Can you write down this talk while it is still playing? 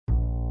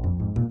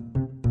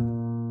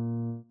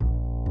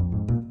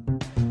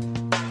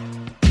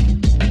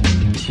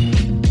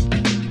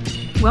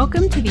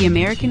Welcome to the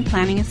American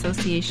Planning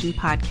Association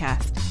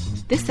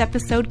podcast. This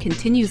episode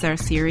continues our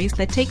series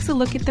that takes a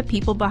look at the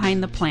people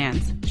behind the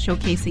plans,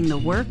 showcasing the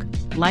work,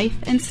 life,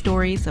 and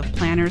stories of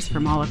planners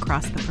from all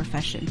across the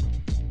profession.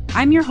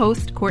 I'm your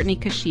host, Courtney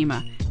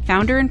Kashima,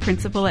 founder and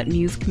principal at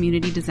Muse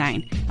Community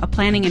Design, a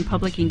planning and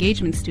public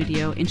engagement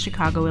studio in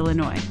Chicago,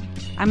 Illinois.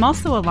 I'm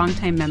also a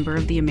longtime member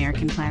of the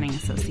American Planning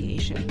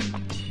Association.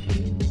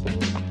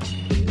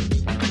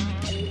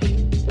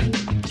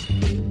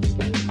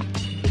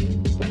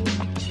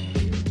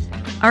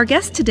 Our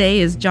guest today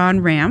is John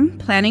Ram,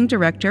 Planning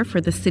Director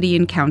for the City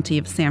and County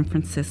of San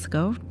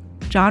Francisco.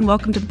 John,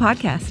 welcome to the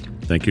podcast.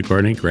 Thank you,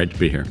 Courtney. Great to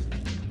be here.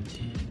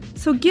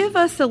 So give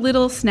us a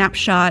little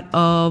snapshot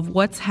of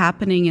what's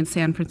happening in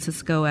San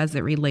Francisco as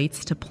it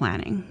relates to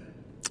planning.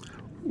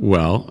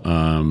 Well,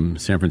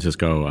 San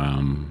Francisco,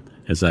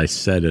 as I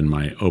said in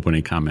my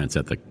opening comments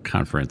at the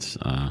conference,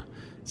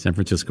 San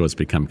Francisco has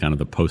become kind of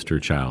the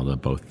poster child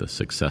of both the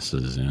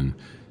successes and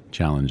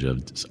challenge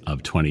of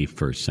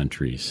 21st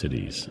century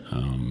cities.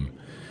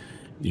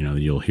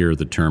 You'll hear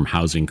the term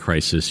housing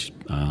crisis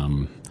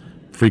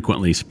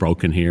frequently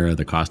spoken here,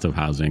 the cost of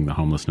housing, the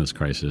homelessness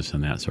crisis,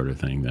 and that sort of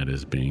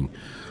thing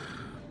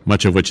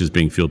much of which is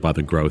being fueled by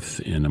the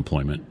growth in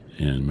employment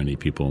and many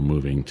people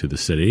moving to the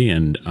city.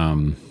 And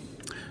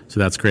so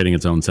that's creating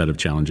its own set of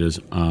challenges.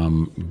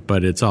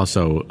 But it's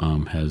also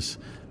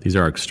these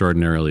are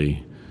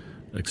extraordinary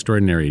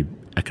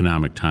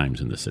economic times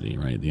in the city,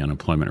 right? The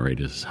unemployment rate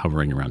is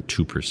hovering around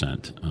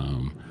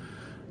 2%.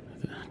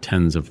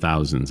 Tens of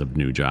thousands of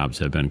new jobs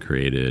have been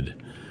created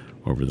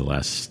over the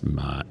last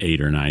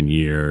 8 or 9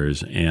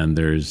 years, and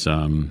it's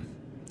an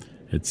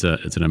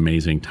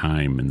amazing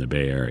time in the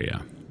Bay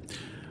Area.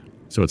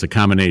 So it's a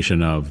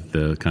combination of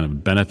the kind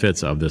of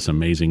benefits of this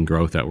amazing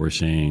growth that we're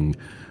seeing,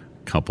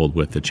 coupled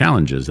with the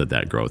challenges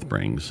that growth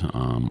brings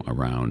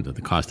around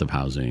the cost of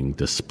housing,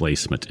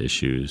 displacement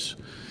issues,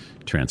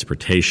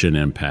 transportation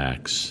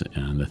impacts,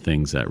 and the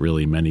things that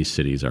really many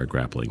cities are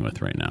grappling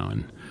with right now.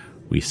 And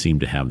we seem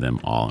to have them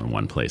all in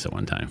one place at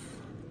one time.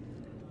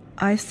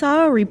 I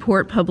saw a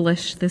report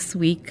published this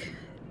week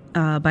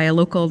by a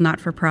local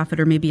not-for-profit,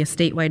 or maybe a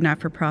statewide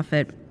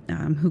not-for-profit,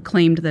 who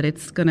claimed that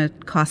it's going to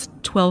cost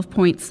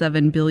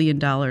 $12.7 billion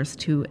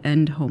to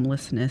end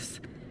homelessness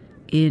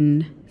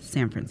in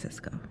San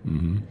Francisco.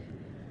 Mm-hmm.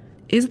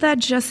 Is that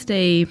just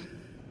a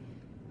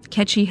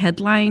catchy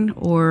headline,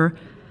 or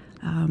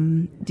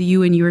do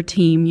you and your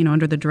team,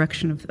 under the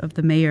direction of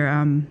the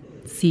mayor,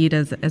 see it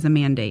as a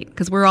mandate?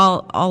 Because we're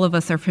all of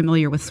us are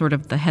familiar with sort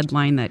of the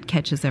headline that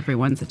catches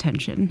everyone's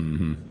attention.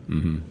 Mm-hmm.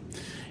 Mm-hmm.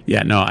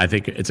 Yeah, no, I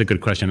think it's a good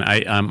question.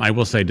 I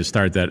will say to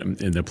start that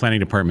the planning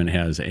department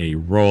has a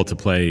role to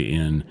play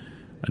in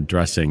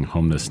addressing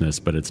homelessness,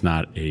 but it's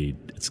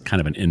kind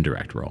of an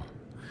indirect role.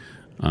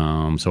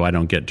 So I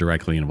don't get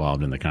directly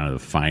involved in the kind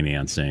of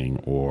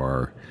financing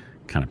or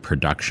kind of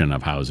production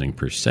of housing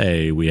per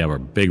se. We have a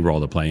big role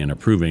to play in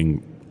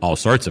approving all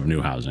sorts of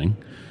new housing,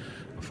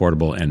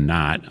 affordable and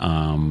not.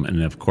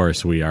 And of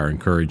course, we are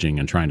encouraging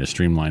and trying to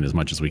streamline as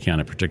much as we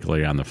can,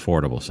 particularly on the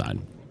affordable side.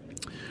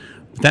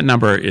 That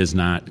number is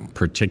not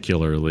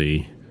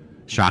particularly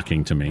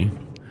shocking to me,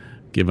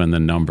 given the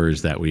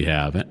numbers that we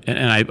have.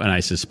 And I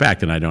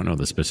suspect, and I don't know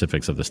the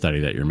specifics of the study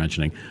that you're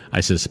mentioning,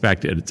 I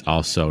suspect it's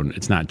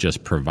not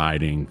just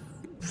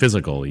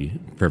physically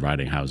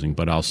providing housing,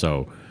 but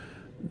also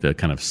the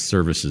kind of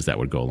services that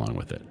would go along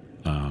with it.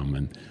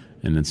 And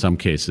in some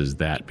cases,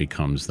 that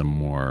becomes the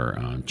more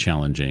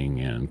challenging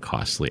and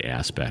costly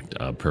aspect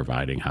of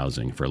providing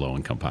housing for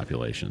low-income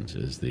populations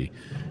is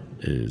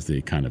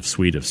the kind of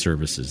suite of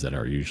services that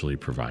are usually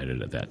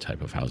provided at that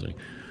type of housing.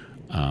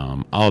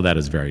 All of that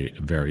is very,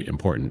 very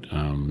important.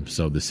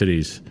 So the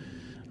cities,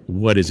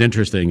 what is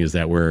interesting is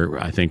that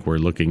I think we're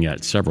looking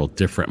at several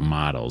different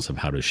models of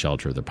how to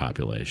shelter the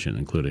population,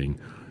 including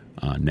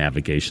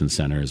navigation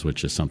centers,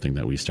 which is something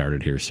that we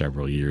started here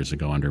several years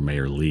ago under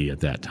Mayor Lee at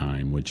that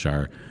time, which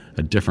are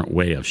a different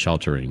way of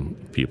sheltering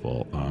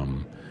people.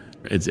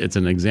 It's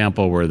an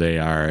example where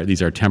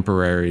these are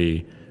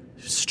temporary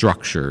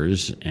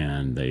structures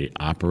and they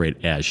operate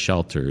as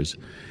shelters,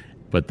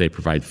 but they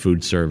provide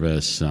food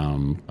service,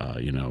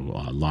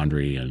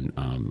 laundry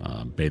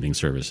and bathing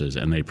services,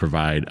 and they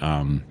provide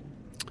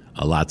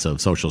lots of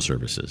social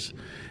services.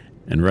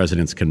 And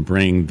residents can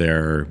bring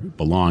their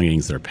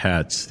belongings, their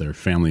pets, their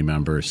family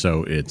members.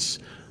 So it's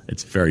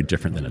very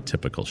different than a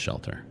typical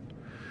shelter.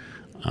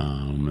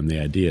 And the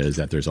idea is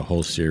that there's a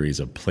whole series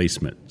of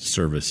placement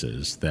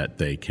services that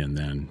they can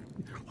then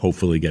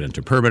hopefully get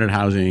into permanent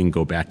housing,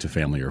 go back to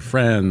family or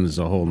friends,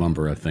 a whole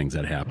number of things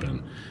that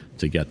happen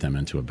to get them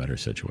into a better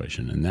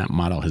situation. And that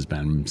model has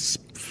been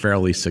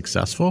fairly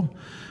successful.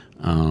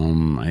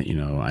 I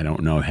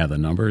don't know how the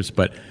numbers,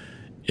 but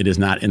it is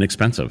not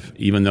inexpensive.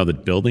 Even though the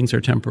buildings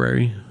are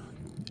temporary,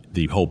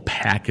 the whole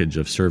package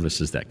of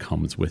services that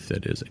comes with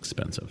it is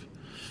expensive.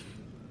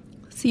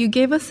 So you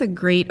gave us a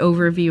great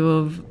overview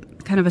of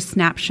kind of a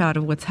snapshot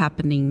of what's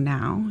happening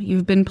now.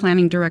 You've been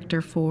planning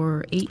director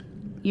for 8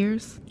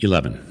 years?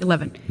 11.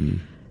 11. Mm-hmm.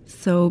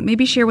 So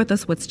maybe share with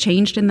us what's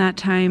changed in that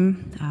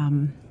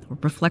time,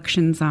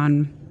 reflections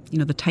on,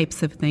 the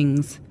types of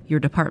things your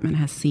department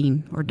has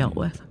seen or dealt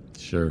with.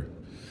 Sure.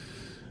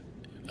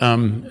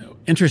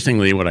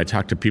 Interestingly, when I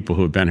talk to people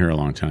who have been here a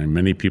long time,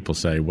 many people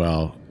say,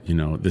 well,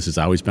 this has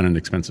always been an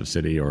expensive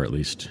city, or at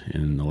least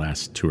in the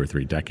last 2 or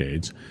 3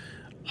 decades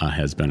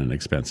has been an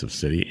expensive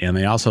city. And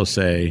they also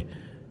say,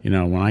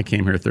 when I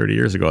came here 30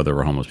 years ago, there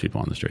were homeless people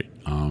on the street.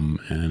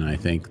 And I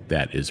think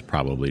that is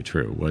probably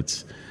true.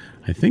 What's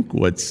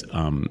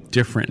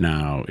different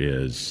now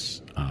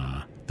is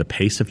the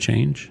pace of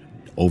change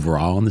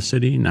overall in the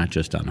city, not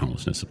just on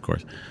homelessness, of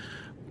course.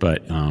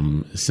 But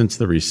since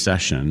the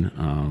recession,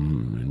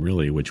 and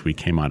really which we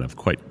came out of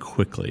quite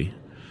quickly,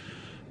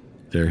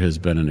 there has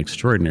been an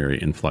extraordinary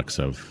influx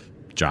of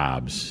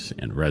jobs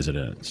and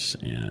residents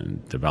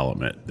and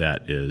development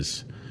that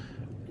is,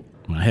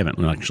 I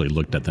haven't actually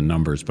looked at the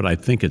numbers, but I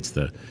think it's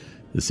the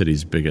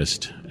city's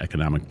biggest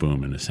economic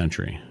boom in a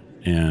century.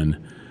 And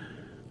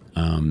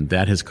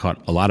that has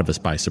caught a lot of us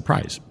by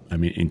surprise. I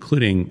mean,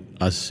 including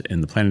us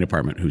in the planning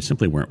department who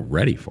simply weren't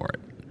ready for it.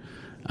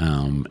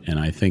 And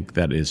I think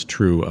that is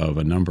true of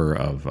a number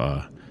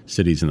of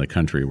cities in the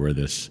country where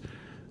this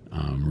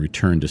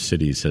return to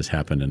cities has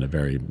happened in a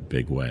very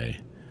big way.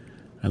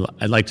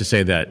 I'd like to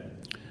say that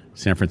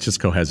San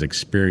Francisco has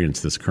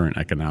experienced this current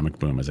economic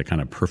boom as a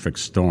kind of perfect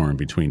storm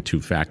between 2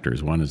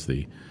 factors. One is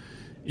the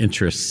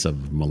interests of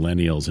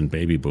millennials and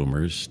baby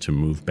boomers to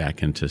move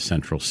back into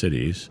central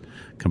cities,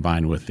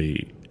 combined with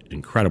the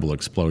incredible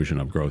explosion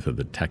of growth of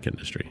the tech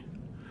industry.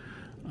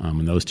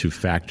 And those 2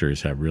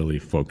 factors have really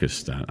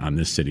focused on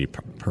this city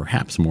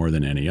perhaps more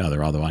than any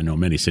other, although I know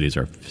many cities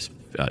are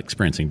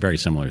experiencing very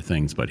similar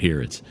things, but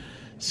here it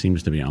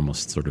seems to be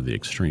almost sort of the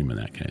extreme in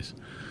that case.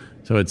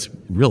 So it's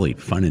really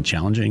fun and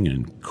challenging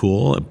and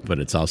cool, but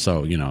it's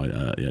also,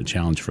 a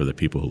challenge for the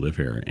people who live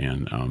here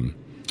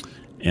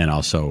and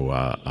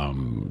also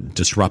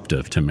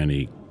disruptive to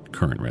many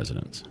current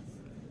residents.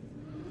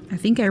 I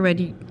think I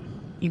read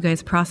you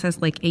guys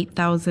process like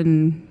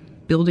 8,000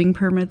 building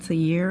permits a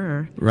year?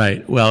 Or?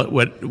 Right. Well,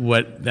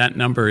 what that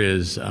number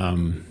is,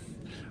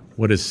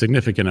 what is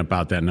significant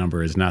about that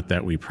number is not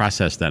that we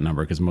process that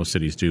number, because most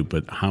cities do,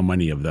 but how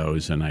many of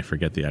those, and I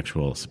forget the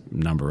actual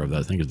number of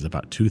those, I think it's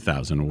about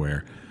 2,000,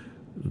 where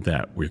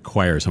that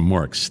requires a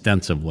more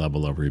extensive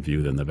level of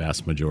review than the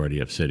vast majority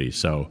of cities.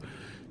 So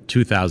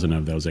 2,000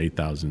 of those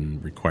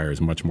 8,000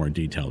 requires much more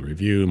detailed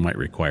review, might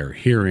require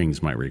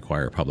hearings, might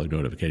require public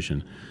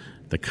notification.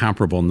 The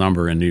comparable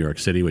number in New York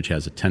City, which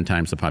has 10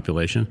 times the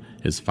population,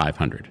 is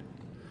 500.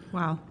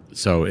 Wow.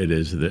 So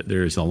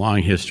there's a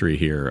long history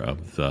here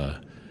of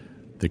the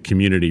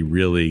community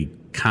really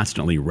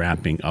constantly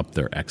ramping up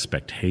their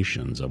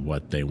expectations of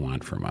what they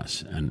want from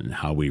us and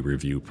how we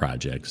review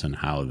projects and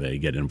how they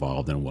get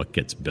involved in what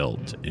gets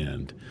built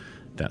and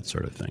that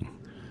sort of thing.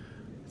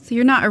 So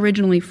you're not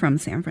originally from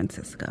San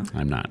Francisco?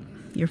 I'm not.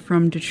 You're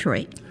from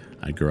Detroit?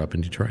 I grew up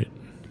in Detroit.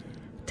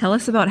 Tell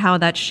us about how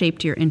that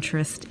shaped your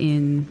interest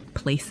in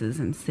places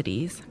and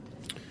cities.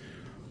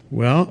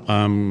 Well,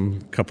 a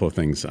couple of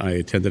things. I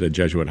attended a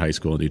Jesuit high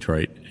school in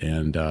Detroit,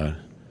 and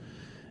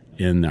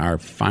in our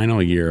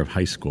final year of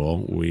high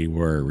school, we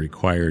were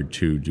required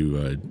to do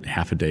a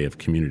half a day of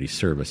community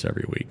service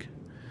every week.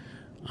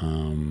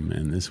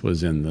 And this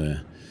was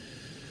I'm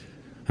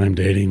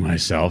dating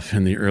myself,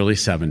 in the early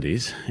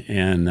 70s,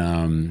 and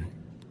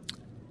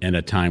at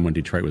a time when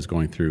Detroit was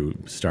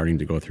starting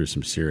to go through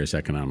some serious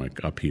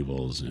economic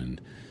upheavals,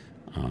 and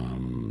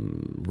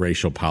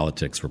racial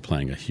politics were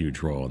playing a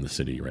huge role in the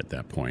city at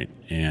that point.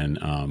 And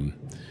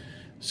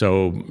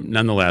so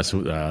nonetheless,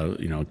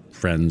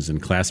 friends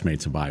and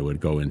classmates of mine would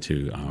go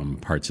into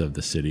parts of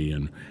the city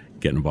and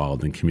get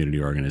involved in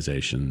community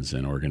organizations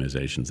and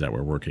organizations that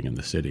were working in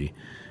the city.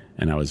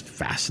 And I was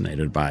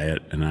fascinated by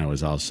it, and I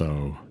was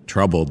also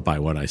troubled by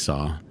what I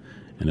saw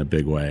in a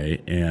big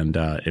way. And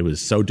it was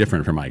so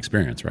different from my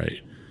experience, right?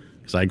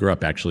 Because I grew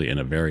up actually in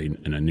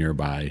a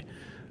nearby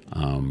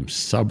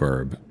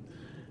suburb,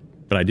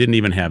 but I didn't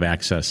even have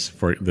access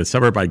for the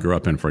suburb I grew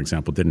up in. For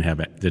example, didn't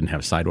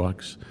have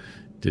sidewalks,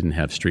 didn't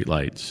have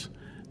streetlights,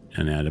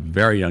 and at a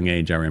very young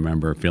age, I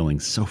remember feeling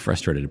so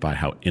frustrated by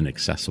how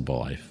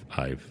inaccessible I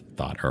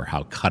thought, or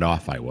how cut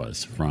off I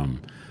was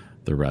from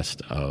the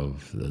rest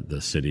of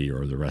the city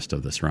or the rest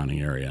of the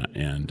surrounding area.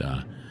 And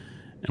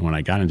when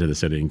I got into the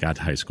city and got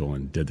to high school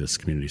and did this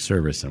community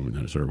service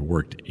and sort of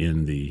worked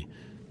in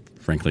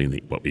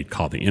what we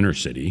call the inner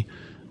city,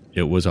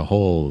 it was a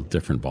whole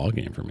different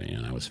ballgame for me,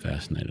 and I was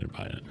fascinated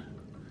by it.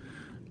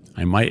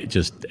 I might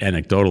just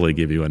anecdotally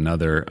give you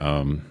another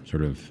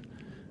sort of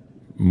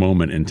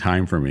moment in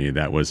time for me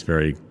that was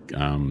very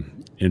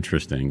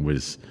interesting,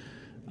 was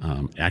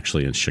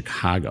actually in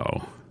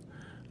Chicago,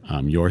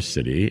 your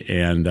city.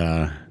 And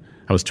I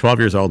was 12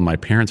 years old, and my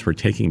parents were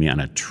taking me on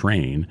a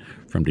train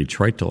from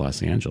Detroit to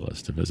Los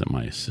Angeles to visit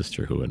my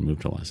sister who had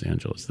moved to Los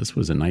Angeles. This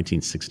was in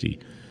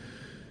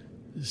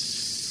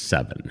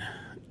 1967.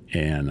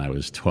 And I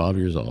was 12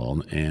 years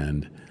old,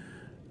 and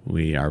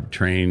Our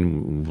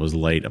train was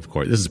late, of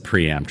course. This is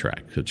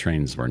pre-Amtrak. The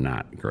trains were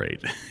not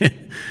great.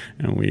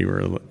 And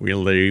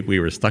we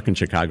were stuck in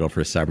Chicago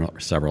for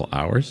several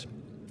hours.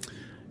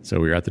 So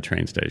we were at the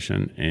train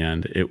station,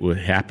 and it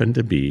happened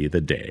to be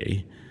the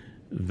day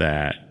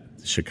that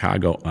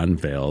Chicago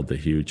unveiled the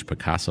huge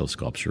Picasso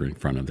sculpture in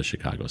front of the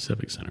Chicago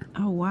Civic Center.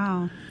 Oh,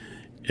 wow.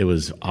 It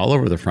was all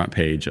over the front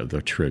page of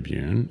the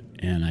Tribune,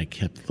 and I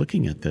kept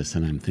looking at this,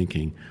 and I'm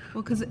thinking...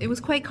 Well, because it was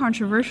quite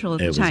controversial at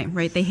the time,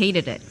 right? They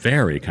hated it.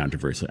 Very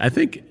controversial. I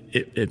think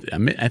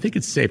I think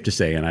it's safe to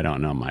say, and I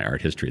don't know my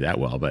art history that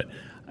well, but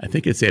I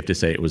think it's safe to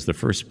say it was the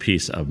first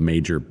piece of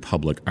major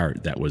public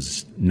art that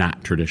was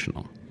not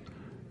traditional,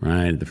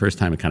 right? The first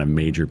time a kind of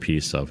major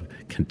piece of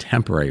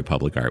contemporary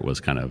public art was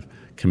kind of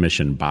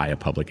commissioned by a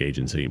public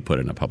agency and put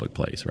in a public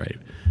place, right?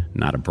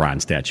 Not a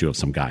bronze statue of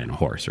some guy on a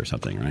horse or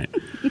something, right?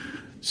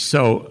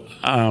 So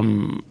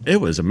it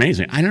was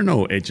amazing. I don't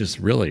know. It just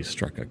really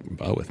struck a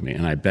bow with me.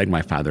 And I begged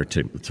my father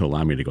to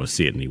allow me to go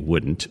see it, and he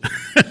wouldn't.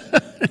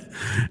 I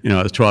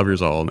was 12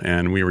 years old,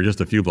 and we were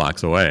just a few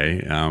blocks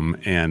away.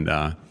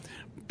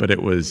 But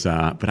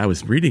I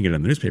was reading it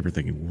in the newspaper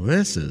thinking, well,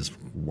 this is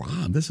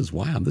wild. This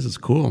is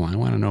cool. I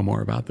want to know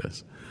more about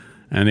this.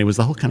 And it was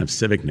the whole kind of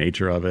civic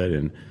nature of it.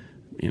 And,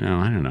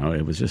 I don't know.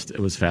 It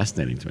was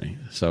fascinating to me.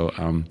 So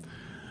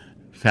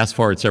fast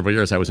forward several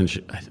years, I was in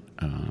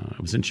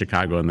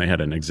Chicago, and they had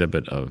an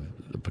exhibit of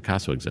the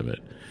Picasso exhibit.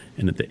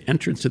 And at the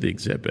entrance to the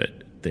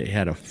exhibit, they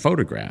had a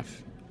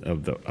photograph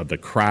of the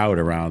crowd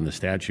around the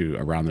statue,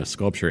 around the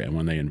sculpture, and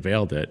when they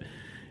unveiled it,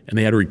 and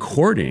they had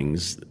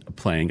recordings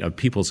playing of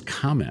people's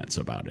comments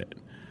about it.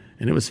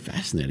 And it was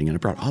fascinating, and it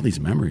brought all these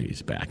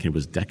memories back. It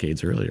was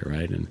decades earlier,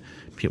 right? And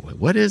people,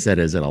 what is that?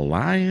 Is it a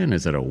lion?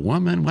 Is it a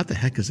woman? What the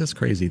heck is this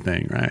crazy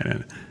thing, right?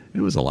 And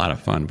it was a lot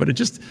of fun. But it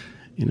just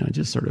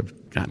sort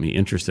of got me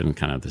interested in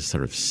kind of this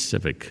sort of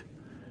civic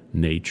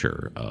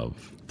nature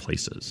of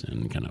places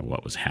and kind of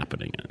what was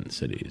happening in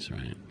cities,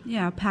 right?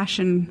 Yeah,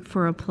 passion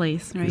for a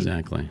place, right?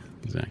 Exactly.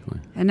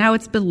 And now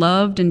it's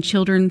beloved, and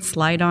children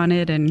slide on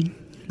it, and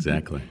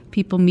exactly,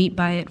 people meet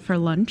by it for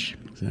lunch.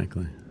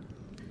 Exactly.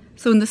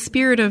 So in the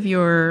spirit of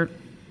your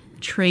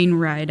train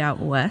ride out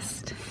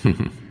west,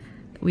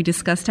 we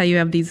discussed how you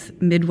have these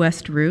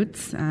Midwest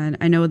roots, and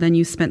I know then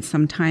you spent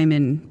some time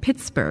in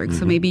Pittsburgh, mm-hmm.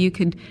 So maybe you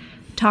could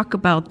talk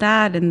about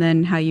that and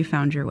then how you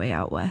found your way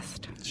out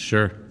west.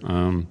 Sure.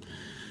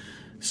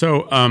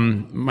 So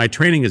my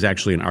training is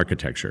actually in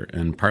architecture,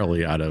 and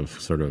partly out of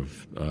sort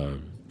of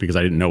because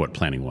I didn't know what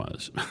planning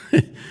was.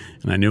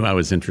 And I knew I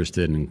was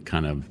interested in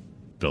kind of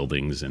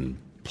buildings and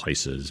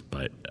places,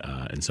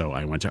 and so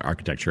I went to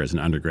architecture as an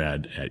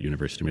undergrad at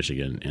University of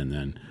Michigan, and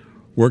then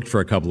worked for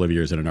a couple of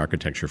years at an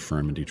architecture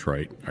firm in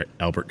Detroit,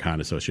 Albert Kahn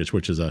Associates,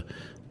 which is a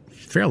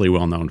fairly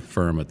well-known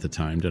firm at the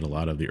time, did a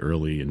lot of the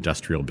early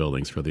industrial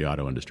buildings for the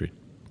auto industry.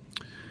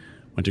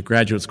 Went to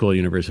graduate school at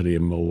University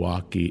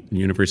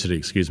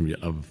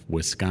of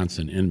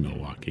Wisconsin in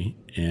Milwaukee,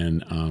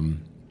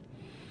 and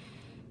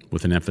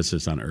with an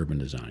emphasis on urban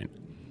design.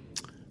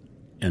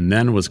 And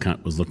then was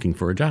looking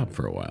for a job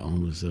for a while.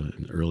 It was in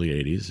the early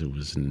 80s. It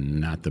was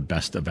not the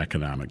best of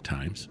economic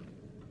times.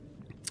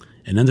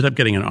 And ended up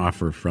getting an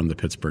offer from the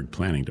Pittsburgh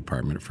Planning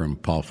Department from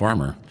Paul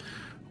Farmer,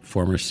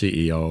 former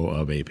CEO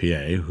of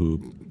APA,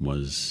 who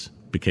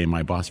became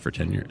my boss for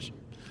 10 years.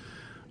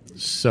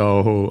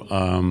 So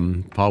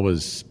Paul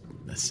was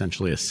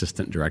essentially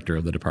assistant director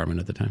of the department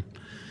at the time.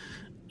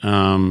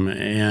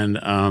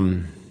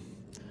 And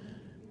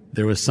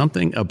there was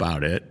something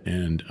about it,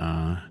 and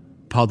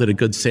Paul did a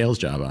good sales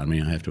job on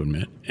me, I have to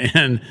admit.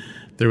 And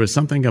there was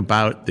something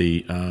about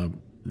that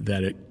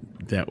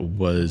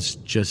was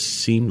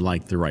just seemed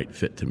like the right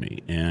fit to me.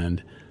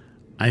 And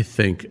I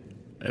think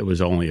it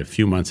was only a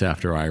few months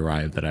after I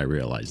arrived that I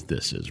realized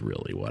this is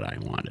really what I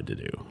wanted to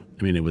do.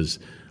 I mean,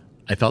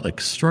 I felt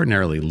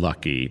extraordinarily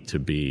lucky to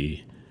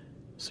be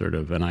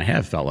and I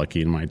have felt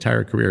lucky in my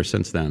entire career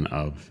since then,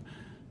 of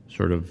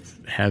sort of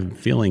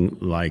feeling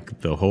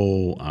like the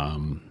whole,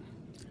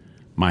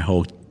 my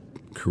whole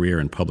career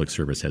in public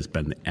service has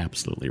been the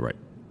absolutely right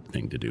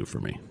thing to do for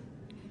me.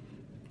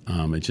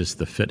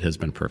 The fit has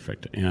been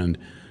perfect. And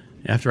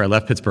after I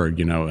left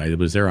Pittsburgh, I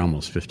was there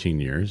almost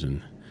 15 years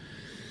and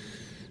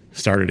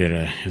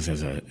started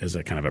as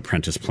a kind of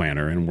apprentice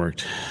planner and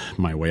worked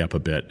my way up a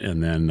bit,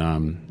 and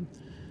then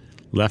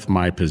left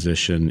my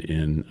position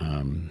in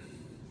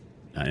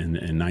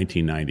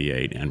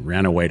 1998 and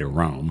ran away to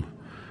Rome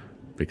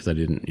because I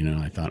didn't,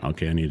 I thought,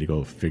 okay, I need to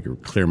go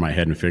clear my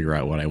head and figure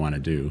out what I want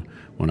to do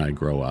when I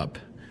grow up.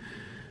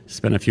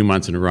 Spent a few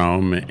months in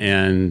Rome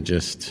and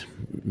just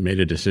made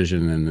a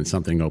decision, and then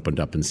something opened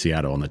up in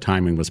Seattle, and the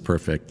timing was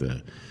perfect.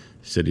 The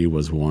city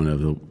was one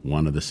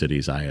of the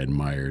cities I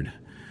admired.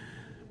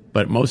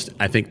 But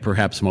I think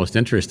perhaps most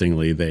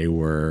interestingly, they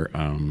were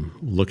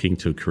looking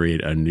to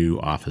create a new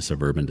Office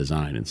of Urban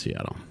Design in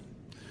Seattle.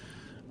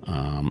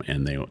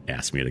 And they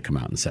asked me to come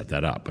out and set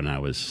that up. And I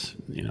was,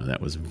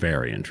 that was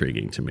very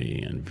intriguing to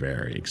me and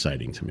very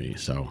exciting to me.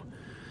 So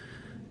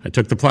I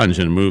took the plunge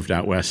and moved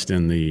out west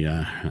in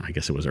I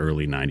guess it was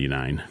early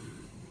 99.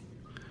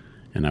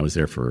 and I was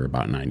there for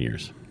about 9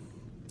 years.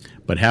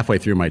 But halfway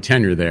through my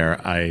tenure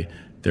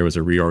there was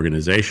a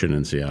reorganization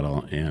in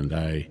Seattle, and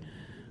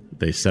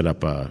they set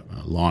up a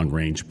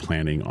long-range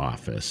planning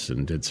office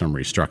and did some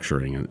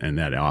restructuring, and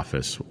that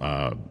office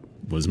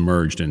was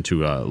merged into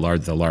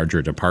the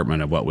larger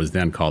department of what was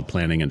then called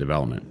Planning and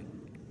Development.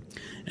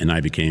 And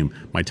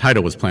my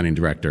title was Planning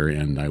Director,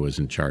 and I was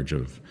in charge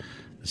of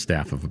a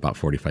staff of about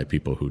 45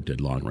 people who did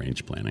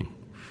long-range planning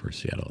for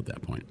Seattle at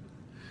that point.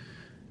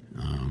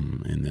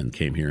 And then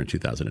came here in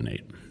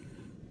 2008.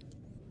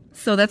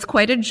 So that's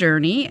quite a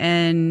journey,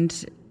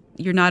 and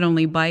you're not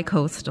only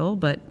bi-coastal,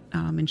 but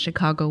in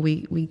Chicago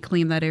we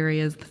claim that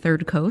area as the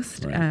third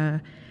coast.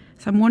 Right.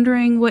 So I'm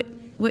wondering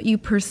what you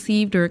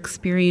perceived or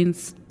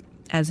experienced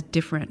as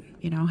different,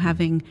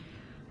 having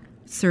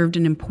served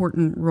in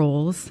important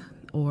roles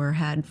or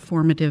had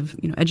formative,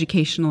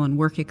 educational and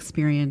work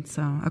experience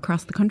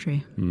across the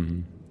country.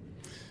 Mm-hmm.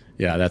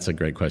 Yeah, that's a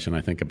great question.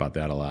 I think about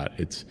that a lot.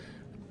 It's,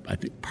 I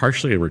think,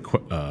 partially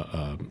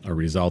a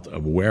result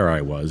of where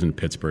I was in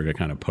Pittsburgh, a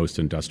kind of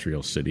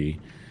post-industrial city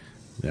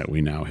that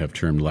we now have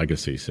termed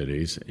legacy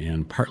cities,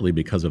 and partly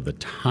because of the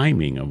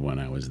timing of when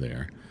I was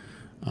there.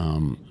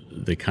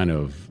 The kind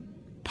of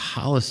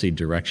policy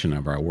direction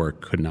of our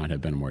work could not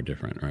have been more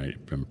different, right,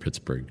 from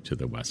Pittsburgh to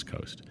the West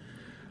Coast.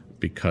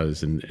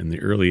 Because in the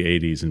early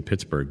 80s in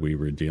Pittsburgh, we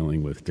were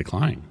dealing with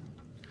decline.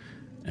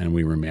 And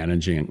we were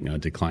managing a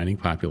declining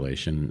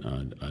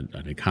population,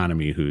 an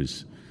economy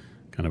whose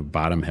kind of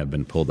bottom had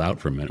been pulled out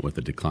from it with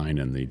the decline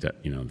and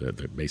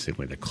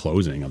basically the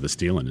closing of the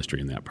steel industry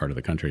in that part of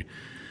the country.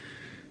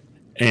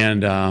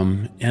 And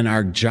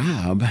our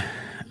job,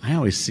 I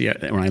always see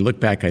it, when I look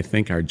back, I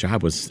think our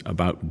job was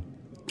about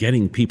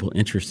getting people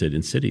interested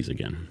in cities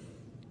again.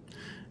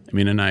 I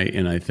mean, and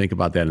I think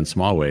about that in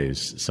small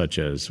ways, such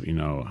as,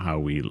 how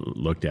we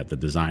looked at the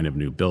design of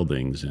new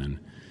buildings, and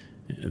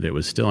there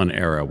was still an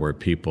era where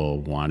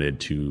people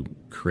wanted to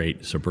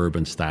create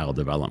suburban-style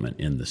development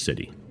in the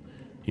city.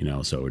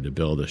 So to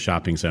build a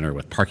shopping center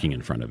with parking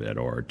in front of it,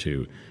 or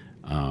to,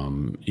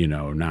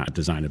 not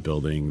design a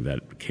building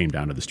that came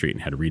down to the street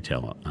and had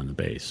retail on the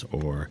base,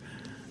 or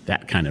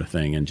that kind of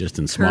thing, and just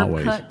in small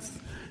ways. Cuts.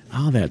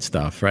 All that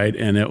stuff, right?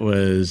 And it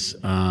was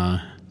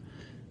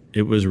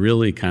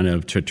really kind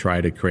of to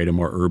try to create a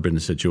more urban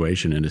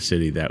situation in a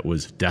city that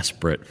was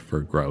desperate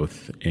for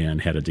growth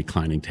and had a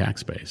declining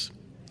tax base.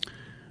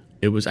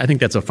 I think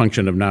that's a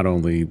function of not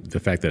only the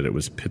fact that it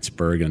was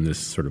Pittsburgh and this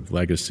sort of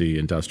legacy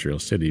industrial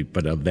city,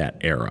 but of that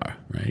era,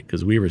 right?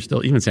 Because we were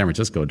still, even San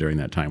Francisco during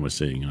that time was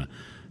seeing a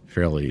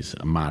fairly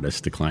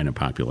modest decline in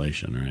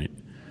population, right?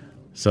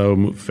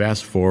 So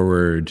fast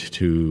forward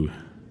to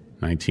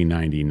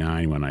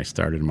 1999 when I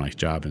started my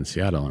job in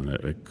Seattle, and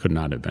it could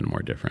not have been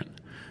more different.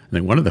 I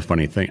think one of the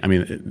funny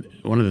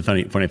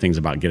things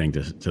about getting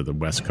to the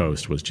West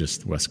Coast was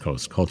just West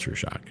Coast culture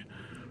shock,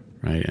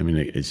 right? I mean,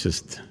 it's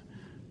just,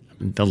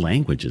 the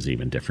language is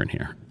even different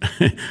here.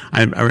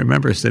 I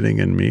remember sitting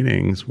in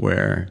meetings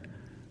where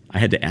I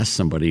had to ask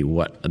somebody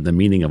what the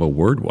meaning of a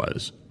word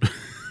was.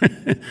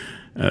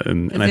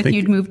 I think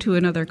you'd moved to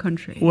another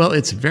country. Well,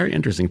 it's very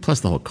interesting. Plus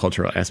the whole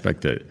cultural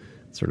aspect,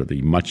 sort of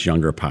the much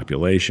younger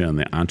population,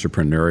 the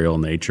entrepreneurial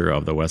nature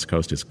of the West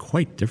Coast is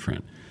quite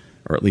different,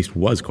 or at least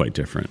was quite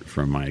different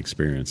from my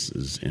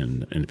experiences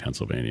in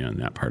Pennsylvania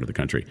and that part of the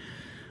country.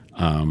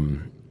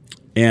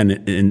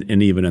 And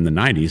even in the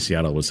 90s,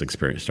 Seattle was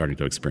starting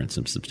to experience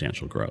some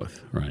substantial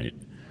growth, right?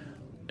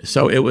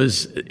 So it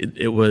was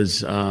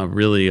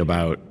really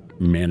about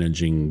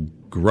managing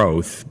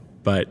growth,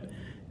 but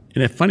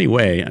in a funny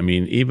way, I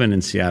mean, even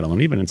in Seattle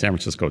and even in San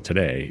Francisco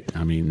today,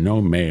 I mean,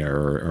 no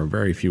mayor or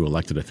very few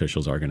elected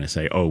officials are going to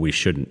say, "Oh, we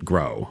shouldn't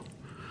grow.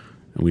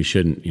 We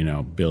shouldn't,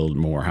 build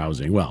more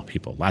housing." Well,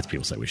 lots of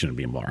people say we shouldn't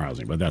be more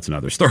housing, but that's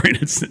another story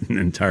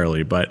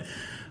entirely. But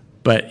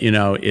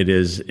it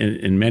is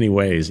in many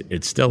ways,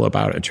 it's still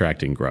about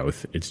attracting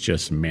growth. It's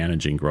just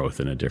managing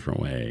growth in a different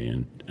way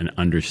and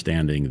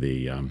understanding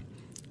the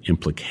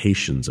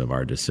implications of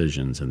our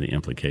decisions and the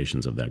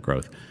implications of that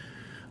growth.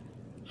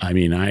 I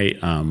mean,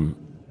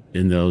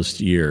 in those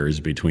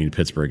years between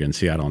Pittsburgh and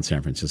Seattle and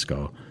San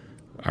Francisco,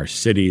 our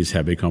cities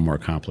have become more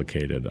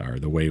complicated.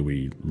 The way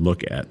we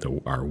look at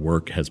our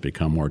work has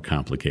become more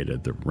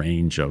complicated. The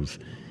range of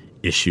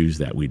issues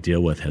that we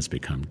deal with has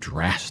become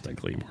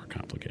drastically more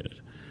complicated.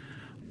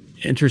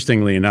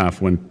 Interestingly enough,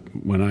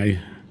 when I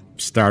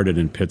started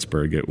in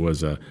Pittsburgh, it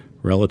was a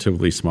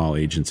relatively small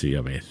agency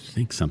of, I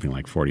think, something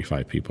like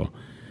 45 people.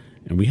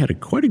 And we had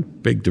quite a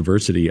big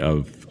diversity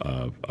of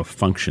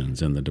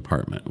functions in the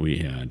department. We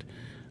had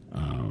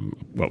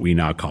what we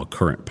now call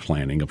current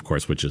planning, of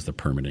course, which is the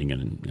permitting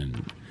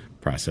and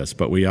process.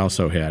 But we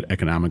also had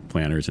economic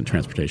planners and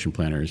transportation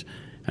planners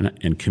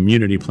and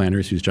community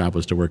planners whose job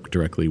was to work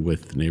directly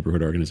with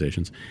neighborhood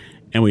organizations.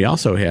 And we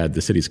also had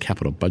the city's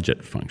capital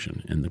budget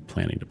function in the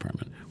planning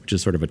department, which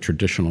is sort of a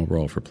traditional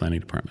role for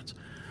planning departments.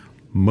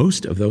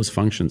 Most of those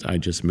functions I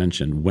just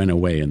mentioned went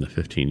away in the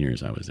 15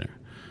 years I was there.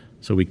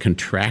 So we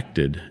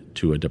contracted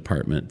to a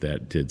department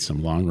that did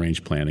some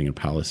long-range planning and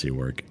policy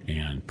work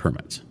and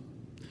permits.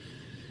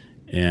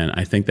 And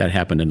I think that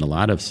happened in a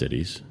lot of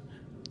cities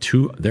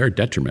to their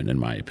detriment, in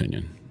my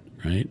opinion,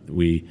 right?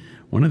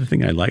 One of the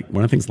things I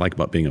like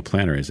about being a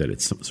planner is that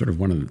it's sort of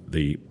one of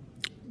the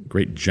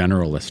great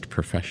generalist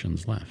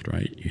professions left,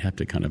 right? You have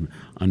to kind of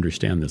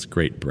understand this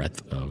great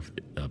breadth of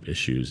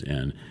issues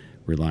and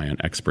rely on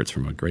experts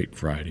from a great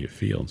variety of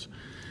fields.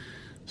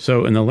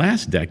 So in the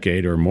last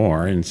decade or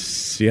more in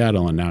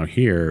Seattle and now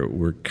here,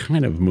 we're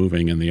kind of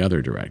moving in the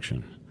other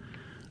direction,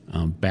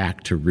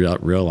 back to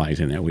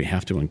realizing that we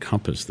have to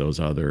encompass those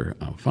other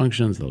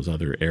functions, those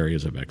other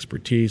areas of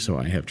expertise. So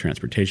I have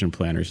transportation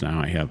planners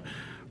now. I have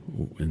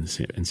in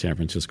San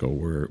Francisco,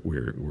 we're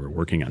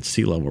working on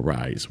sea level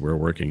rise. We're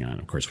working on,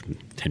 of course,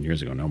 10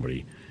 years ago,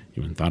 nobody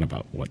even thought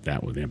about what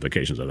the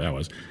implications of that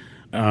was.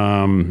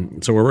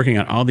 So we're working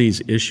on all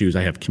these issues.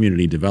 I have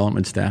community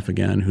development staff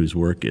again, whose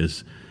work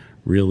is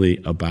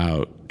really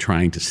about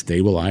trying to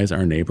stabilize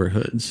our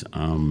neighborhoods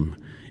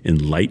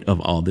in light of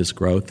all this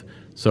growth.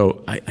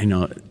 So I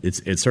know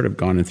it's sort of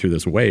gone through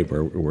this wave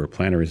where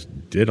planners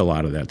did a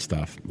lot of that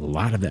stuff. A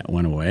lot of that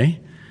went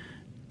away.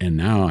 And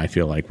now I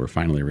feel like we're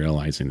finally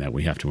realizing that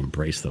we have to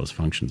embrace those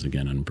functions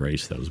again,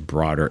 embrace those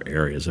broader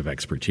areas of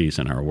expertise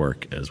in our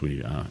work as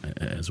we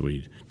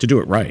to do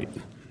it right.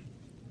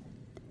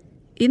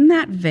 In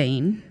that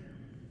vein,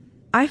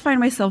 I find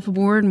myself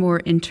more and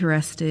more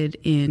interested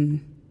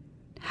in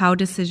how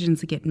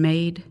decisions get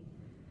made,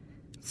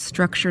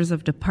 structures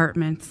of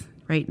departments,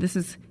 right?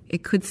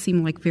 It could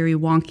seem like very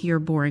wonky or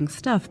boring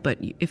stuff, but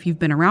if you've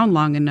been around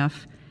long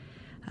enough,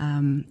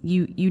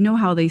 you know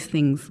how these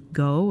things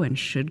go and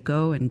should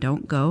go and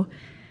don't go.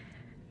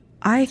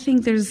 I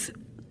think there's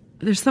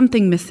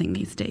something missing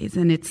these days,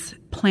 and it's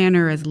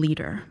planner as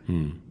leader.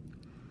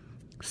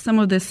 Some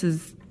of this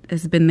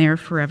has been there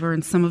forever,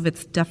 and some of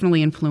it's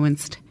definitely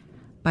influenced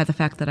by the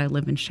fact that I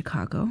live in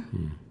Chicago.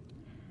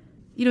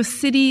 You know,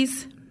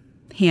 cities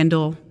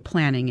handle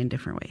planning in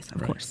different ways,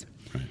 of course.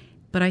 Right.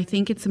 But I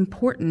think it's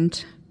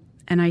important,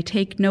 and I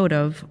take note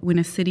of when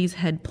a city's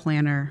head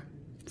planner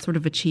sort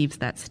of achieves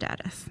that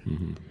status.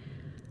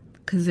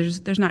 Because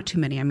there's not too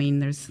many. I mean,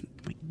 there's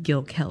like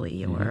Gil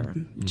Kelly or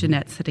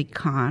Jeanette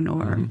Sadiq-Khan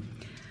or...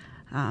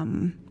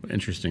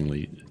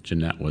 Interestingly,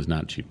 Jeanette was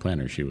not chief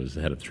planner. She was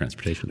the head of the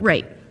transportation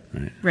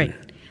department. Right.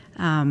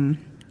 Yeah.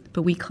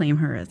 But we claim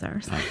her as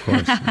ours.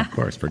 Of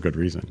course, for good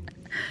reason.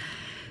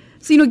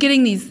 So,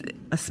 getting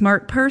a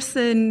smart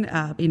person,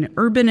 an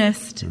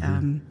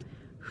urbanist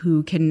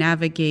who can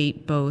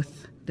navigate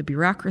both the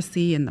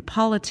bureaucracy and the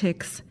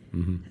politics,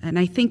 and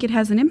I think it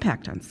has an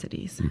impact on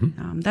cities.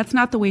 That's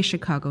not the way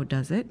Chicago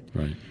does it.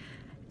 Right.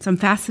 So I'm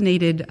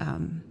fascinated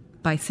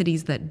by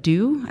cities that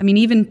do. I mean,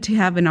 even to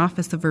have an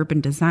Office of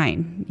Urban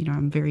Design,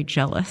 I'm very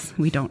jealous.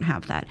 We don't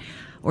have that.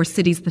 Or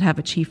cities that have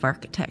a chief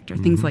architect or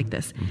things like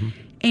this.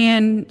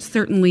 And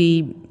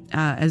certainly,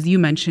 as you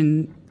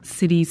mentioned,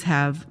 cities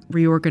have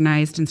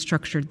reorganized and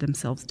structured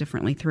themselves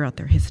differently throughout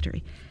their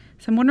history.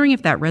 So I'm wondering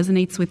if that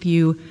resonates with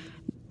you,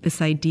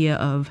 this idea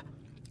of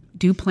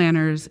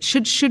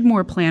should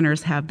more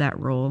planners have that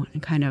role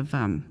and kind of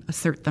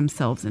assert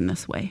themselves in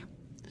this way?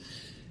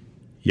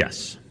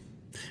 Yes.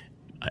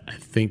 I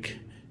think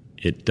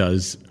it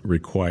does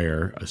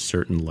require a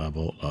certain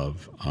level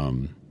of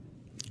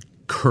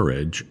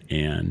courage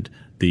and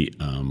the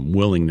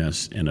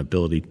willingness and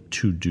ability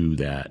to do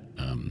that,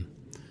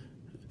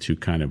 to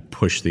kind of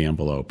push the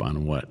envelope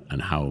on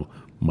how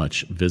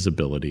much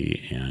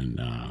visibility and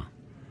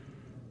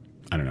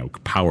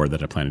power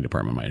that a planning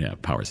department might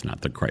have. Power is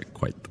not quite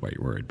the right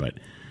word, but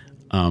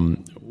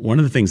one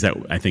of the things that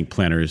I think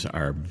planners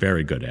are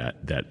very good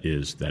at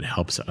that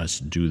helps us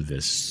do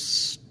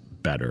this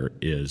better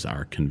is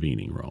our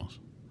convening roles.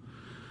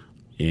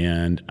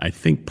 And I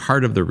think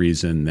part of the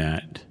reason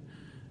that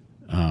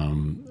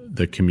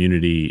the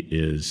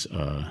community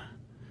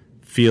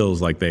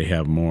feels like they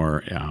have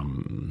more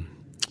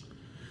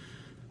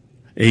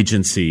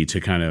agency to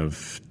kind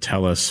of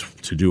tell us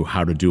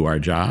how to do our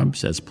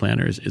jobs as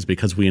planners is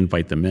because we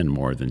invite them in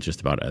more than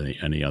just about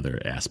any other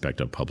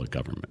aspect of public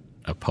government,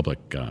 of public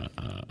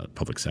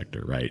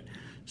sector, right?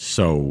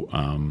 So,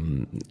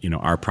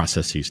 our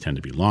processes tend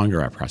to be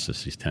longer. Our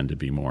processes tend to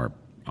be more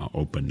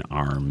open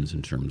arms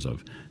in terms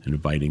of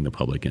inviting the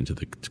public into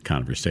the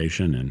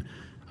conversation. And,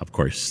 of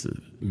course,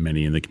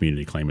 many in the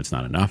community claim it's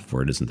not enough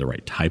or it isn't the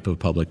right type of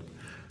public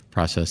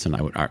process. And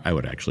I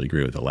would actually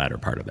agree with the latter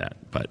part of that.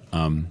 But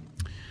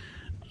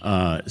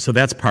so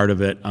that's part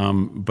of it.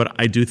 But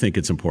I do think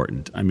it's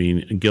important. I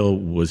mean, Gil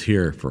was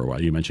here for a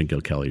while. You mentioned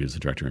Gil Kelly, who's the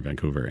director in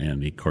Vancouver.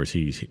 And, of course,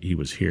 he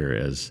was here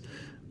as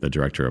the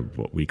director of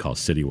what we call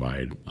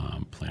citywide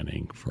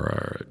planning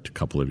for a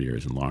couple of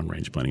years in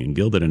long-range planning. And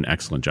Gil did an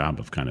excellent job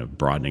of kind of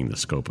broadening the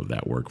scope of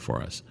that work for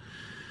us.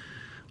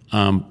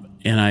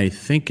 And I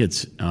think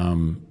it's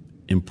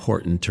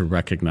important to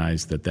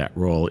recognize that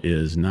role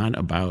is not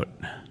about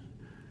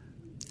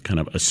kind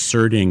of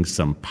asserting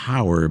some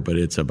power, but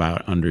it's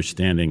about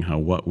understanding how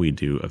what we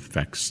do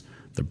affects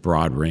the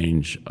broad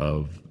range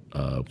of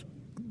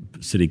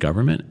city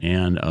government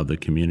and of the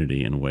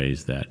community in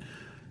ways that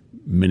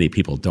many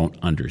people don't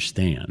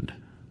understand,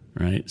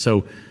 right?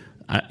 So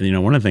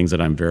one of the things that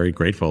I'm very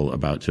grateful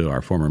about to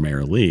our former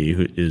Mayor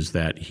Lee is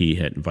that he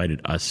had invited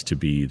us to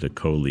be the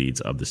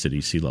co-leads of the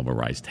city's sea level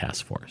rise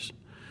task force.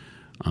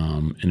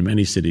 In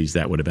many cities,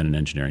 that would have been an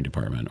engineering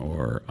department,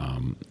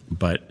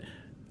 but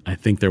I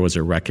think there was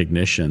a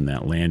recognition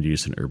that land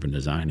use and urban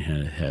design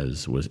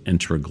was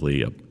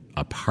integrally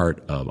a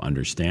part of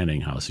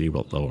understanding how sea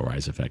level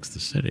rise affects the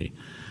city.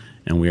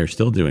 And we are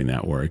still doing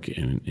that work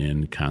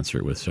in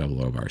concert with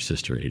several of our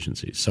sister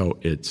agencies. So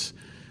it's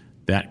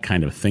that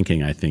kind of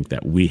thinking, I think,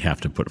 that we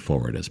have to put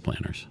forward as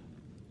planners.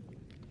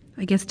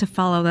 I guess to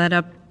follow that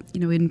up,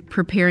 in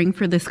preparing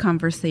for this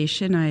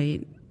conversation, I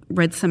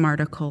read some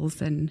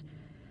articles, and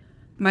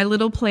my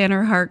little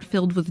planner heart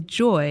filled with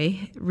joy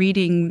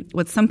reading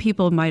what some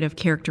people might have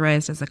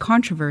characterized as a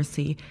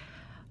controversy,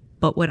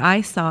 but what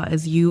I saw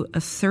as you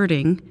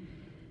asserting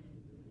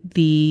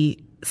the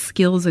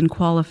skills and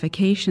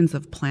qualifications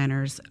of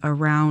planners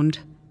around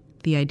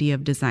the idea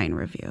of design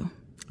review.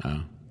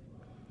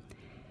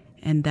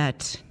 And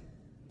that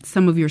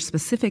some of your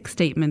specific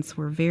statements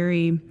were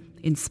very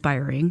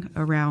inspiring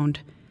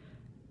around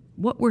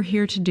what we're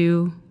here to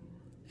do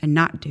and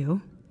not do.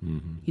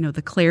 Mm-hmm.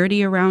 The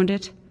clarity around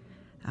it.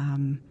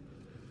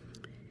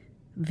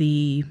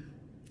 The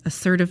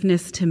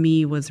assertiveness to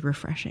me was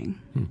refreshing.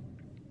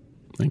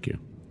 Thank you.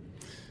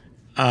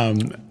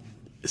 San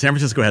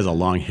Francisco has a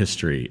long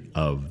history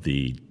of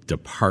the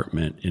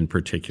department in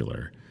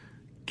particular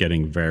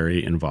getting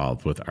very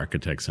involved with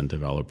architects and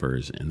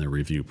developers in the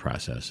review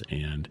process.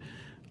 And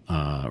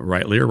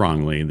rightly or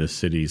wrongly, the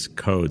city's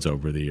codes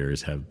over the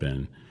years have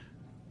been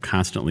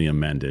constantly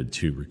amended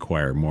to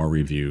require more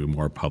review,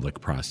 more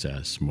public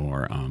process,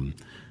 more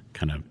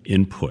kind of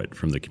input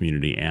from the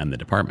community and the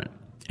department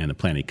and the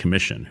Planning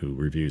Commission, who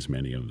reviews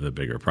many of the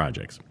bigger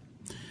projects.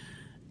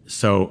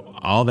 So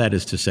all that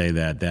is to say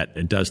that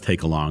it does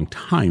take a long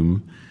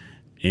time,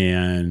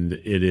 and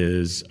it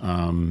is.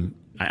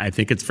 I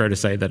think it's fair to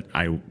say that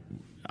I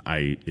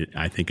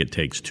think it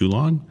takes too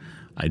long.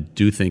 I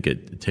do think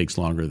it takes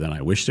longer than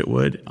I wished it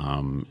would,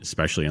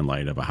 especially in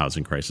light of a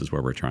housing crisis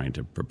where we're trying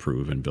to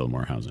approve and build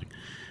more housing.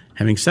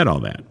 Having said all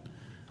that,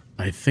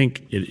 I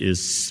think it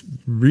is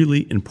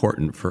really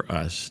important for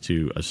us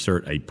to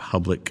assert a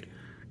public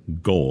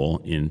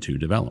goal into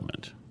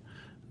development.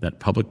 That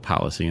public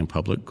policy and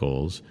public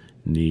goals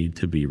need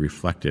to be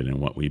reflected in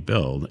what we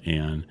build.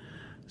 And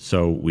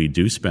so we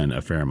do spend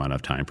a fair amount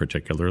of time,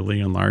 particularly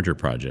in larger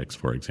projects,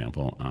 for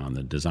example, on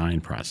the design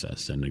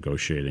process and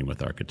negotiating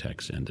with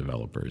architects and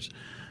developers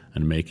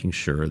and making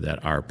sure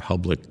that our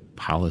public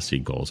policy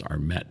goals are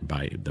met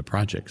by the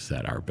projects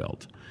that are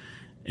built.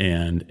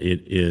 And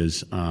it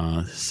is,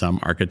 some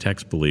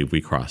architects believe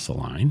we cross the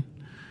line.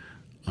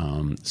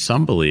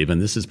 Some believe,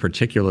 and this is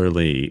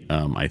particularly,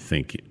 I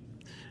think,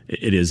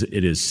 it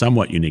is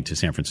somewhat unique to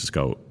San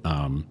Francisco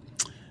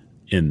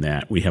in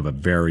that we have a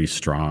very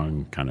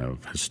strong kind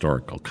of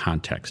historical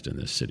context in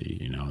this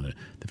city.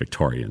 The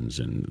Victorians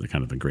and the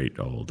kind of the great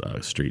old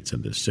streets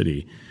of this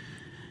city,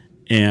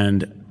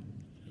 and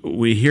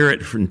we hear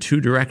it from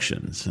two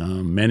directions.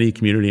 Many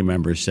community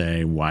members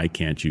say, "Why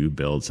can't you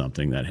build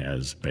something that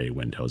has bay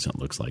windows and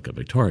looks like a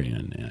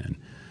Victorian?" And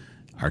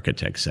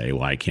architects say,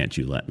 "Why can't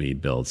you let me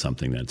build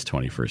something that's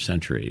 21st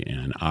century?"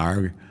 And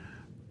our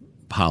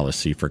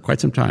policy for quite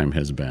some time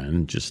has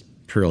been, just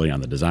purely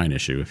on the design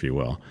issue, if you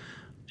will,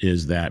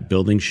 is that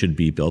buildings should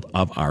be built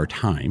of our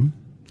time.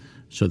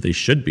 So they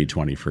should be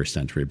 21st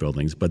century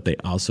buildings, but they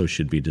also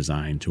should be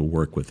designed to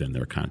work within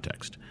their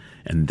context.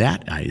 And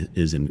that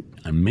is an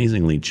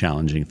amazingly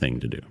challenging thing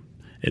to do.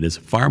 It is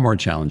far more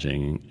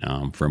challenging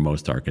for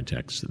most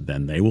architects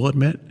than they will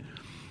admit,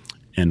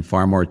 and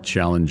far more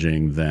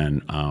challenging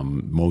than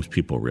most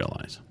people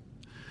realize.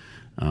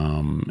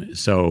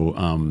 So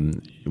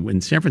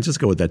in San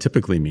Francisco, what that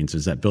typically means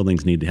is that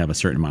buildings need to have a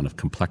certain amount of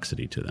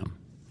complexity to them.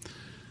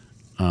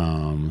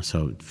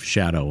 So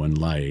shadow and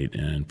light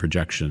and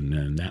projection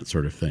and that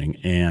sort of thing.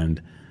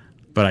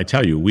 But I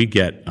tell you, we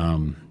get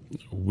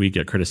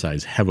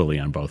criticized heavily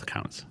on both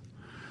counts.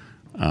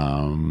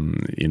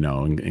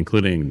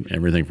 Including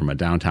everything from a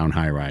downtown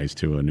high-rise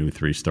to a new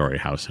 3-story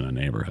house in a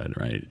neighborhood,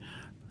 right?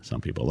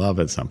 Some people love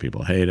it, some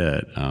people hate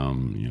it,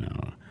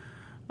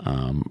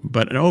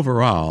 But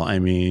overall, I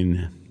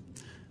mean,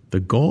 the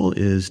goal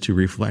is to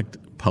reflect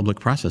public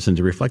process and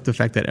to reflect the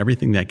fact that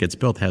everything that gets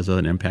built has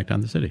an impact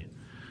on the city.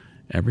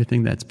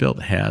 Everything that's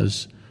built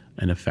has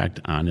an effect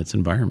on its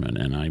environment,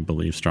 and I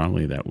believe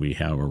strongly that we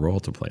have a role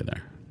to play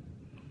there.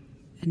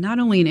 And not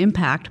only an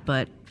impact,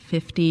 but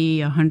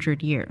 50,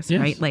 100 years,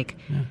 yes. Right?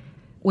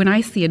 When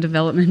I see a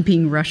development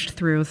being rushed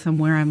through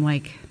somewhere, I'm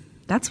like,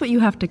 that's what you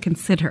have to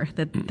consider,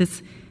 that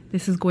this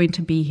is going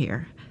to be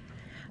here.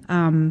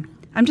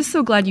 I'm just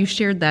so glad you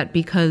shared that,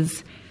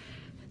 because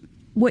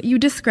what you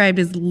described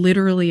is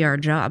literally our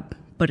job,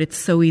 but it's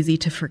so easy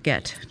to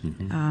forget.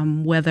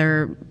 Mm-hmm.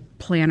 Whether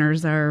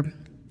planners are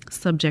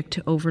subject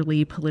to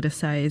overly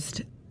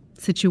politicized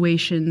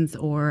situations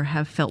or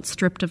have felt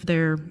stripped of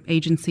their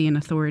agency and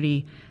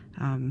authority.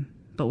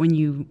 But when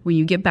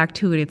you get back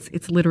to it,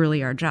 it's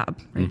literally our job,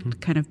 right? Mm-hmm.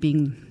 Kind of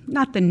being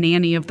not the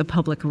nanny of the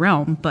public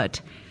realm,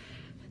 but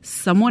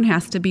someone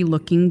has to be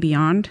looking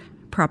beyond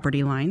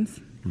property lines,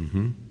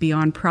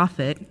 beyond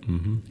profit.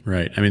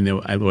 Right. I mean, the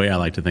way I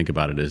like to think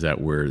about it is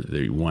that we're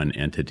the one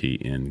entity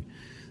in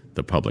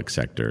the public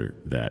sector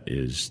that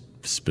is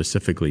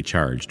specifically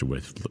charged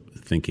with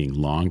thinking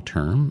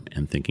long-term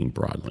and thinking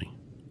broadly.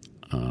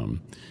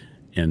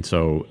 And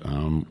so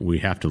we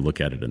have to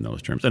look at it in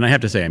those terms. And I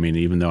have to say, I mean,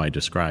 even though I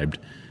described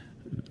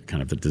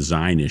kind of the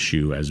design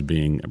issue as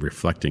being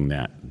reflecting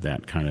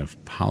that kind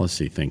of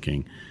policy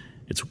thinking,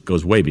 it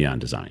goes way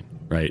beyond design,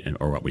 right?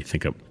 Or what we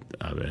think of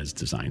as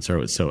design.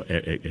 So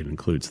it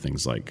includes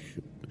things like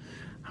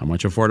how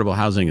much affordable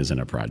housing is in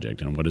a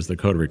project, and what does the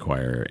code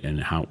require,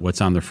 and what's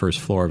on the first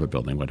floor of a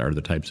building, what are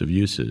the types of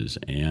uses,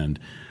 and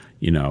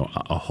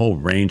a whole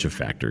range of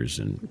factors,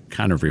 and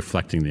kind of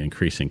reflecting the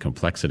increasing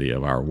complexity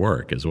of our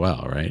work as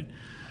well, right?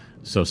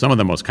 So some of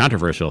the most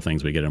controversial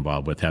things we get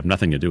involved with have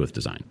nothing to do with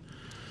design.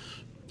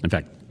 In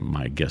fact,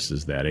 my guess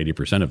is that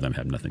 80% of them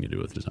have nothing to do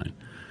with design.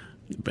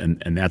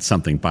 And that's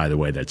something, by the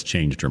way, that's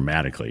changed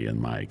dramatically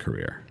in my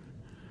career.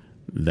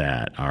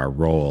 That our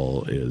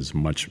role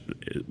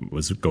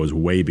goes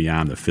way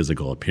beyond the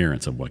physical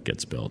appearance of what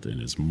gets built,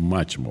 and is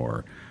much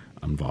more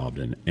involved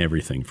in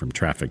everything from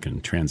traffic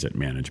and transit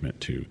management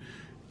to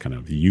kind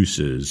of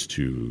uses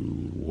to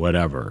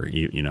whatever,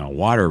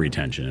 water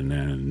retention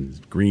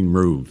and green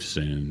roofs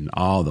and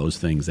all those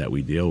things that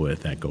we deal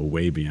with that go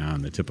way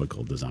beyond the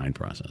typical design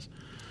process.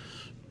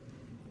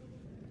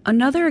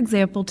 Another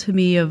example to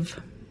me of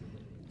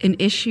an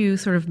issue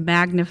sort of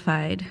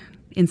magnified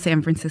in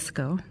San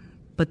Francisco,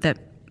 but that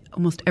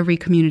almost every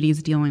community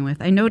is dealing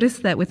with. I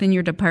noticed that within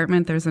your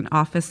department there's an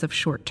office of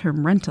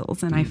short-term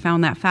rentals, and I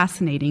found that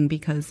fascinating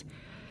because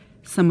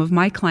some of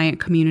my client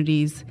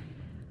communities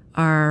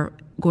are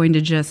going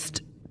to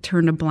just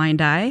turn a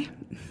blind eye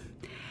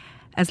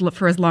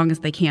for as long as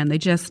they can. They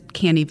just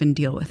can't even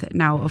deal with it.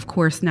 Now, of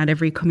course, not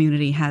every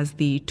community has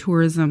the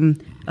tourism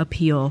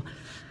appeal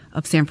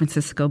of San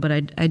Francisco, but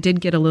I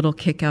did get a little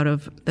kick out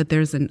of that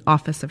there's an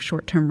office of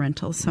short-term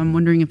rentals. So I'm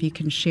wondering if you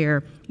can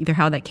share either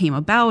how that came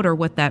about or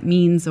what that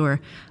means, or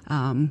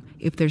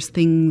if there's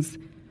things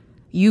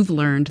you've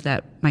learned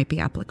that might be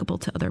applicable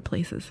to other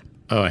places.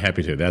 Oh,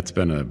 happy to. That's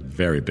been a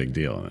very big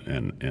deal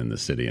in the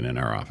city and in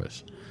our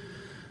office.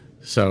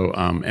 So,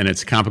 and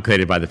it's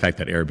complicated by the fact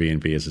that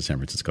Airbnb is a San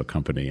Francisco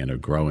company and a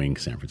growing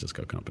San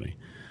Francisco company.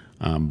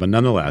 But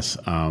nonetheless,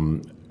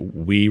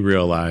 we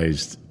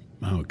realized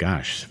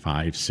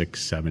 5,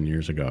 6, 7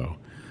 years ago,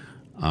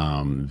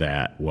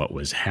 that what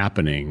was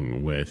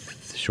happening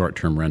with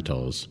short-term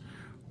rentals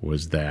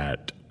was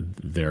that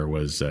there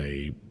was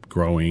a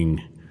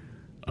growing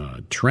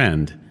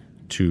trend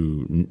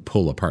to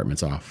pull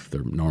apartments off the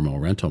normal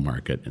rental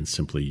market and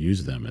simply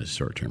use them as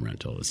short-term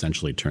rental,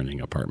 essentially turning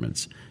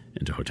apartments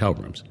into hotel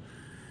rooms.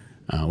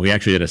 We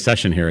actually did a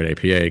session here at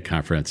APA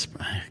conference,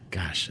 I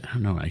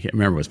don't know, I can't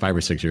remember, it was 5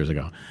 or 6 years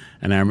ago.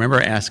 And I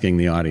remember asking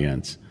the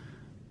audience,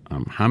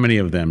 how many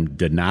of them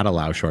did not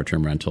allow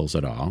short-term rentals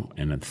at all,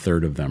 and a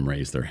third of them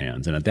raised their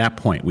hands. And at that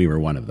point, we were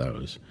one of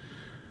those.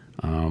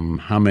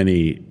 How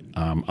many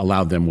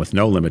allowed them with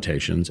no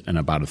limitations, and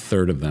about a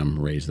third of them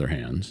raised their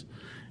hands.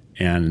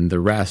 And the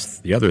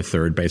rest, the other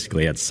third,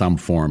 basically had some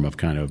form of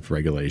kind of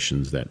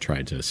regulations that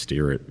tried to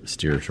steer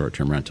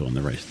short-term rental in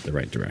the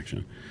right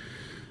direction.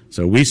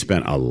 So we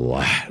spent a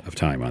lot of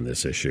time on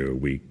this issue.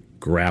 We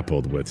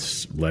grappled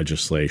with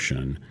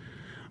legislation.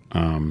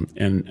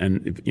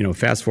 And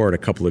fast forward a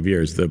couple of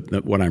years,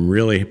 what I'm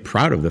really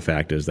proud of the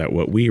fact is that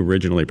what we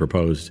originally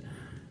proposed,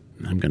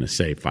 I'm going to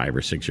say 5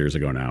 or 6 years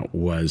ago now,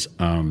 was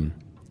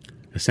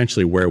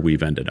essentially where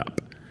we've ended up.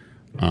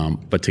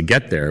 But to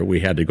get there, we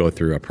had to go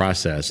through a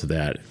process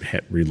that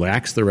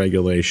relaxed the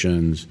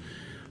regulations,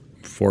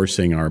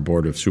 forcing our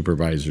Board of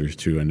Supervisors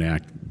to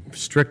enact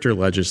stricter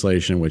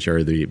legislation, which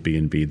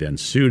Airbnb then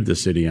sued the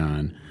city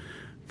on,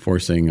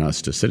 forcing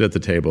us to sit at the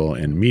table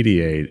and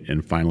mediate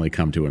and finally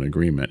come to an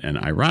agreement. And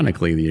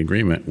ironically, the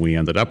agreement we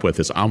ended up with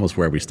is almost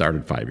where we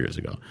started 5 years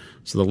ago.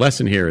 So the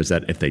lesson here is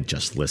that if they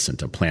just listened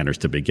to planners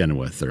to begin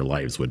with, their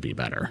lives would be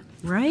better.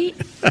 Right?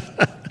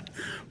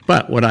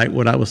 But what I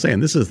will say,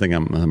 and this is the thing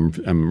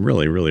I'm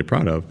really, really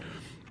proud of,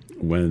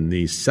 when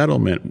the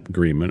settlement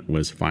agreement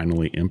was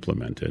finally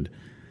implemented,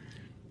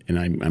 and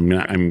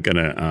I'm going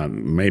to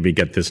maybe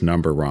get this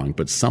number wrong,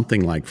 but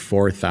something like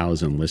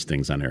 4,000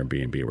 listings on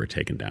Airbnb were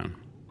taken down.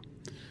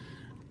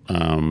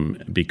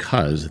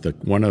 Because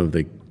one of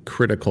the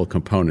critical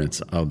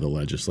components of the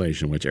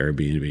legislation, which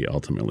Airbnb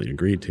ultimately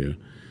agreed to,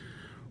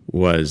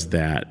 was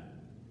that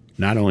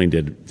not only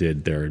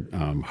did their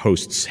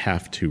hosts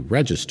have to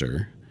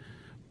register,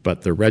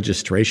 but the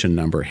registration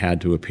number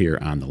had to appear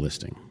on the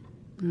listing.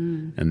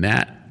 And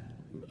that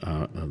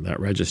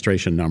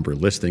registration number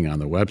listing on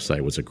the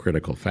website was a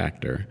critical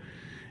factor.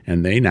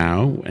 And they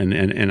now,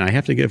 and I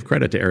have to give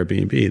credit to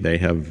Airbnb,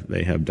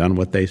 they have done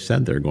what they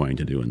said they're going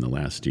to do in the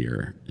last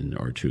year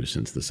or two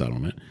since the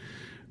settlement,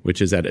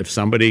 which is that if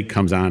somebody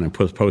comes on and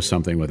posts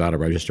something without a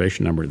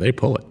registration number, they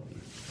pull it.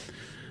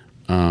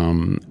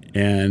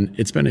 And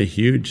it's been a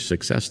huge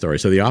success story.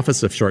 So the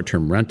Office of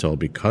Short-Term Rental,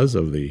 because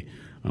of the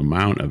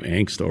amount of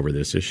angst over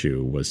this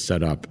issue was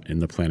set up in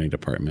the planning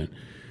department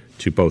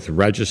to both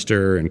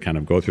register and kind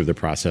of go through the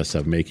process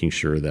of making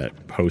sure that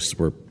hosts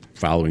were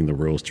following the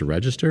rules to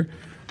register,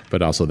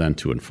 but also then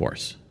to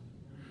enforce.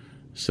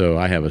 So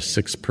I have a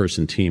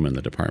 6-person team in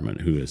the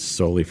department who is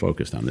solely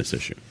focused on this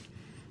issue.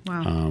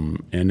 Wow.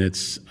 And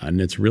it's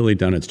really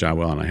done its job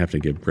well, and I have to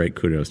give great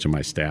kudos to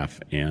my staff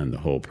and the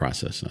whole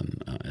process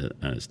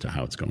as to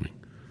how it's going.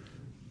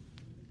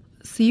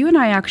 So you and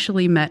I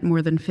actually met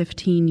more than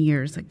 15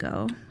 years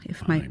ago,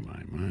 if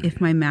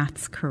my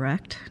math's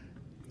correct.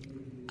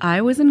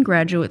 I was in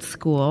graduate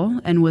school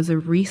and was a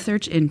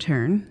research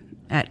intern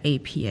at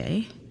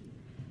APA.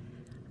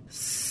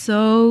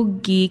 So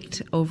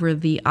geeked over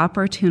the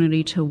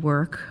opportunity to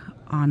work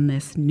on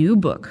this new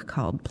book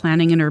called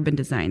Planning and Urban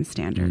Design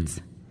Standards.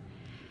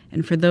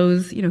 And for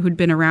those, who'd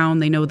been around,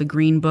 they know the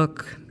Green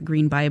Book,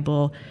 Green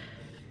Bible.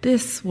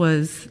 This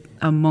was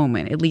a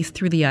moment, at least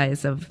through the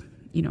eyes of,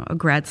 a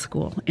grad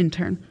school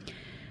intern,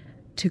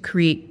 to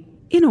create,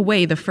 in a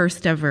way, the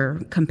first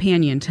ever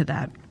companion to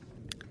that.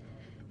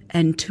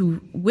 And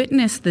to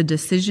witness the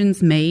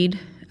decisions made,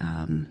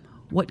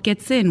 what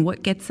gets in,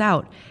 what gets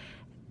out.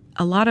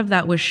 A lot of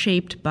that was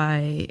shaped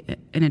by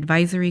an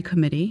advisory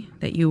committee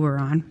that you were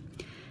on.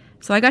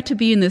 So I got to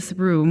be in this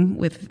room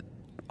with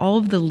all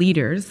of the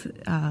leaders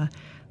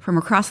from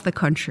across the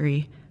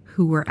country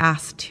who were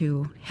asked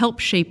to help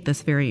shape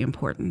this very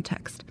important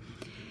text.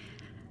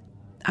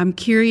 I'm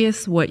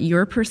curious what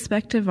your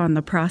perspective on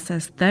the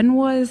process then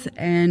was,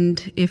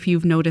 and if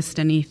you've noticed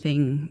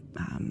anything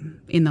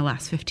in the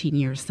last 15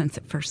 years since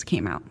it first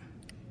came out.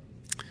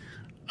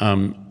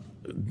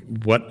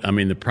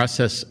 The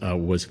process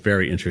was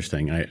very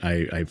interesting.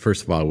 I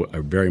first of all,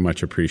 I very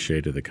much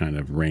appreciated the kind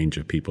of range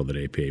of people that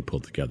APA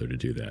pulled together to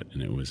do that,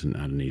 and it was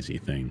not an easy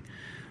thing.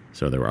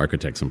 So there were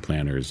architects and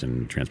planners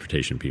and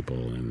transportation people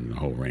and a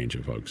whole range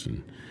of folks,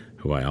 and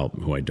who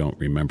I don't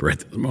remember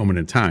at the moment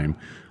in time.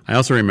 I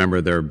also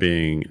remember there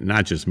being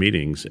not just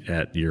meetings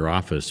at your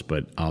office,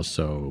 but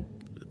also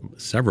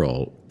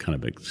several kind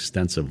of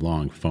extensive,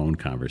 long phone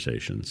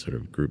conversations, sort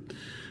of group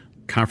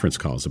conference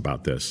calls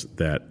about this,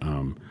 that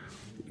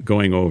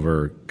going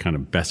over kind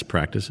of best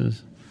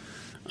practices.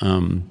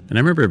 And I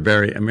remember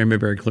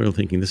very clearly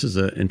thinking, this is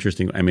an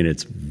interesting,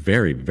 it's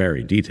very,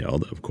 very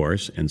detailed, of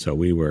course, and so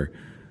we were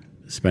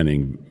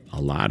spending a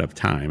lot of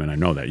time, and I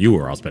know that you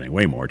were all spending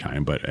way more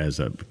time, but as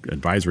an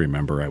advisory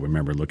member, I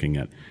remember looking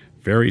at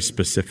very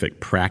specific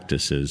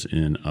practices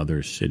in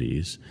other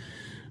cities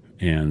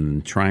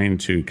and trying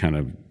to kind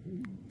of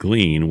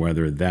glean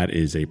whether that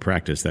is a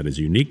practice that is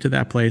unique to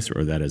that place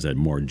or that is a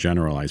more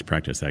generalized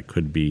practice that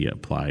could be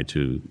applied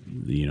to,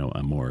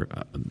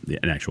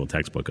 an actual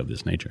textbook of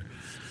this nature.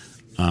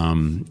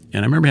 And I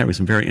remember having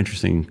some very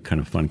interesting kind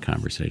of fun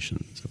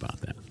conversations about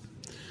that.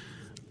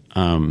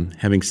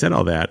 Having said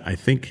all that, I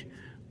think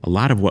a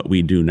lot of what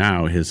we do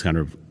now has kind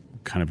of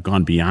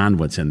gone beyond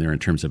what's in there in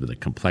terms of the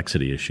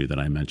complexity issue that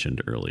I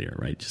mentioned earlier,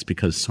 right? Just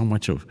because so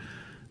much of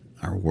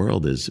our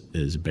world is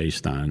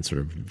based on sort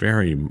of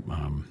very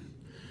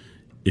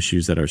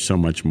issues that are so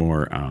much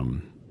more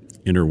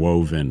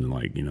interwoven,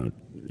 like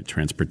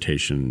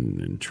transportation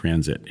and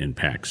transit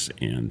impacts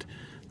and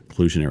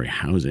inclusionary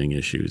housing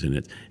issues,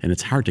 and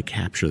it's hard to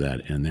capture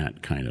that in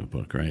that kind of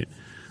book, right?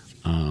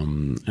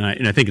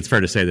 And I think it's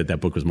fair to say that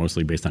book was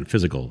mostly based on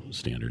physical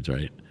standards,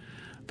 right?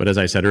 But as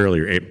I said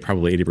earlier,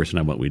 probably 80%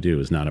 of what we do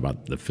is not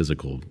about the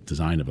physical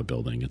design of a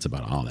building. It's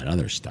about all that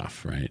other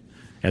stuff, right?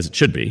 As it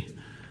should be.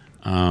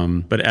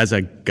 But as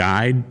a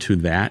guide to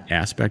that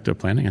aspect of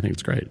planning, I think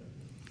it's great.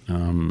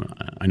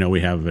 I know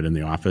we have it in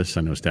the office.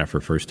 I know staff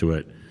refers to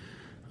it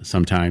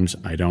sometimes.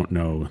 I don't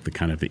know the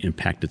kind of the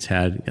impact it's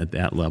had at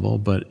that level,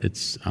 but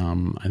it's.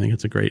 I think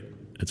it's a great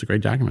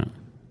document.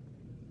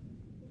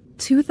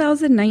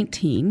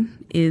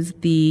 2019 is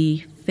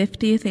the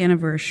 50th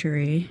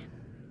anniversary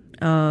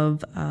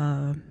of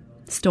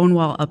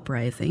Stonewall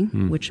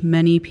Uprising, which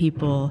many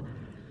people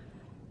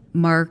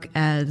mark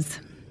as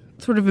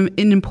sort of an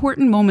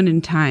important moment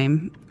in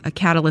time, a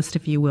catalyst,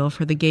 if you will,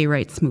 for the gay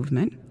rights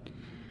movement.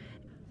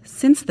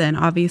 Since then,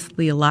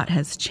 obviously, a lot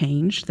has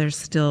changed. There's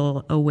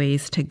still a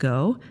ways to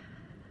go.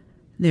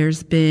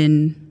 There's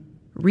been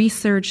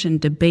research and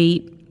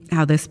debate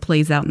how this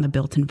plays out in the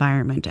built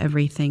environment,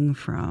 everything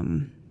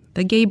from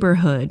the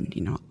gayborhood,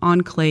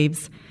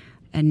 enclaves,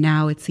 and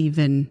now it's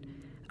even,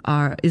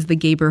 is the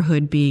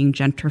gayborhood being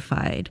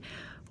gentrified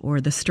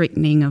or the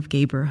straightening of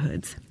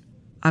gayborhoods?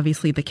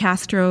 Obviously, the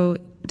Castro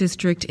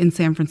district in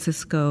San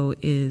Francisco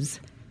is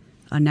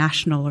a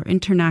national or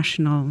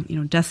international,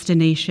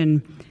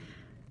 destination.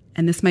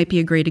 And this might be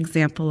a great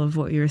example of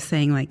what you were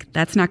saying, like,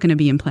 that's not going to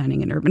be in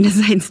planning and urban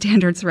design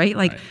standards, right?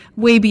 Like,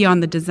 way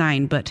beyond the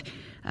design. But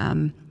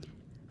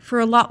for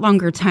a lot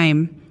longer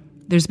time,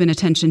 there's been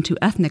attention to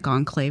ethnic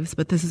enclaves,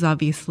 but this is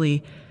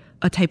obviously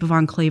a type of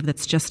enclave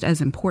that's just as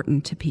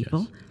important to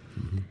people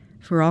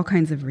for all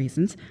kinds of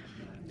reasons.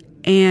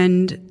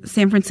 And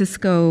San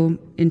Francisco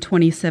in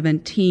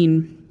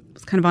 2017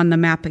 was kind of on the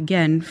map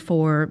again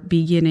for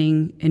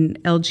beginning an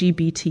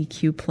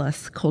LGBTQ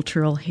plus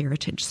cultural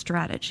heritage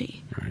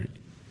strategy. Right.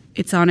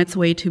 it's on its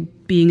way to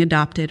being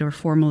adopted or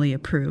formally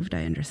approved,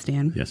 I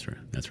understand. Yes, sir.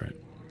 That's right.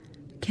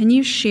 Can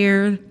you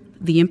share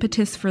the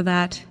impetus for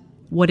that,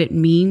 what it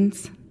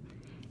means,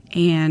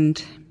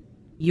 and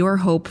your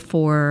hope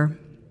for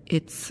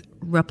its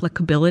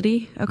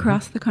replicability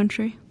across the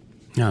country?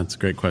 Yeah, that's a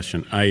great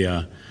question.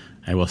 I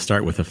will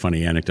start with a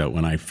funny anecdote.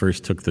 When I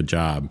first took the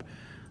job,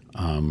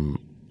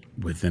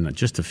 within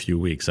just a few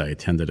weeks, I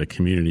attended a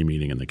community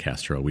meeting in the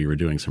Castro. We were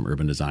doing some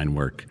urban design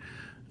work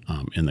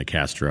in the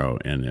Castro,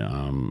 and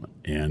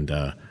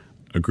a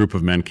group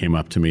of men came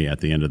up to me at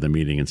the end of the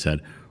meeting and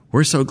said,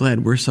 we're so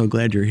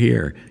glad you're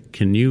here.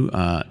 Can you,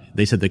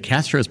 they said, the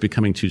Castro is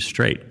becoming too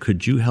straight.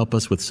 Could you help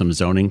us with some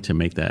zoning to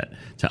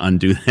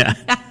undo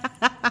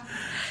that?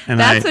 And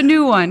That's a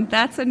new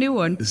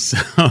one. So,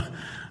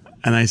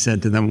 and I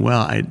said to them,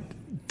 well, I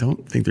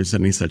don't think there's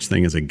any such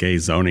thing as a gay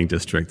zoning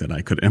district that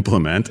I could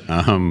implement,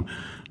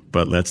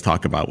 but let's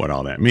talk about what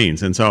all that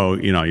means. And so,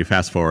 you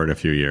fast forward a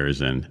few years,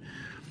 and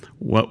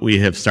what we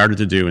have started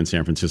to do in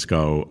San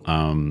Francisco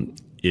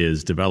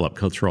is develop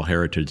cultural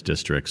heritage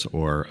districts,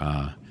 or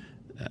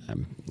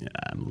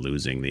I'm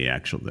losing the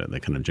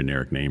kind of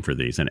generic name for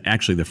these. And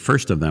actually, the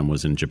first of them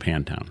was in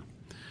Japantown.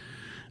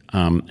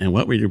 And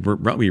what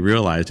we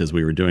realized as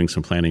we were doing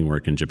some planning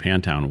work in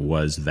Japantown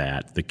was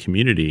that the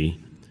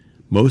community,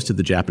 most of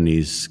the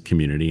Japanese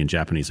community and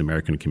Japanese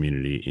American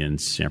community in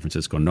San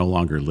Francisco no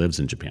longer lives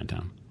in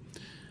Japantown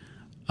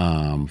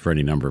for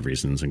any number of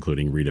reasons,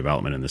 including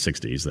redevelopment in the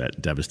 60s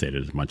that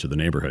devastated much of the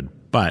neighborhood.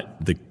 But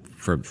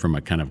from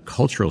a kind of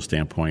cultural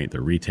standpoint, the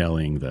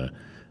retailing, the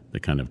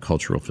kind of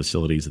cultural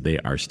facilities, they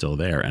are still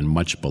there and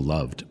much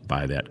beloved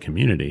by that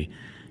community.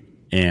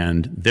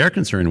 And their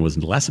concern was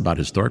less about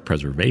historic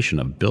preservation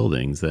of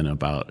buildings than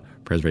about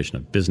preservation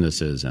of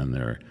businesses and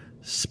their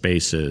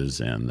spaces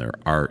and their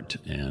art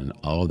and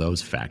all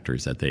those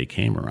factors that they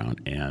came around,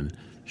 and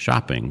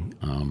shopping.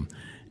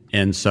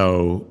 And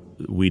so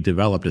we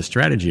developed a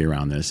strategy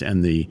around this,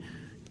 and the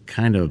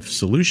kind of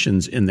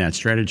solutions in that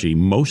strategy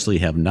mostly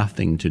have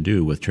nothing to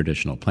do with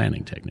traditional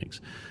planning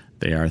techniques.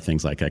 They are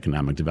things like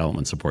economic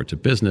development support to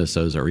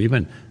businesses, or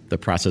even the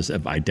process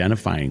of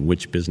identifying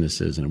which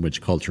businesses and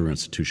which cultural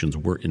institutions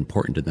were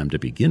important to them to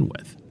begin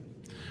with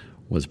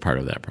was part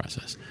of that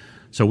process.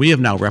 So we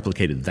have now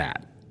replicated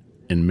that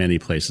in many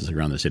places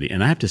around the city.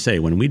 And I have to say,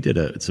 when we did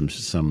some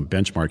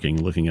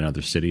benchmarking looking at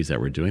other cities that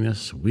were doing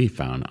this, we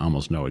found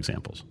almost no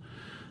examples.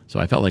 So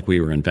I felt like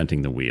we were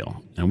inventing the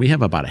wheel. And we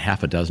have about a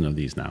half a dozen of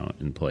these now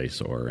in place,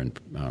 or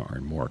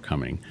more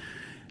coming.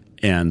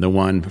 And the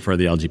one for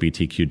the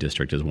LGBTQ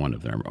district is one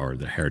of them, or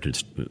the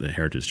heritage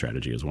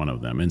strategy is one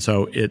of them. And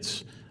so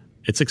it's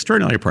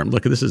extraordinarily important.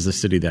 Look, this is a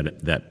city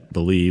that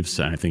believes,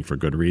 and I think for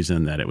good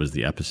reason, that it was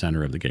the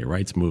epicenter of the gay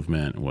rights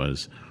movement,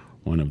 was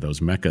one of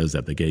those meccas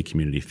that the gay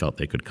community felt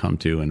they could come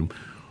to. And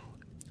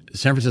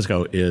San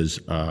Francisco is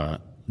a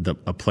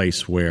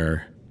place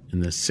where in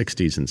the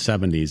 60s and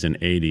 70s and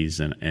 80s,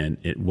 and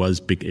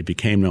it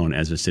became known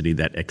as a city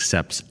that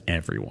accepts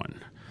everyone.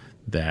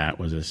 That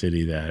was a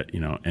city that,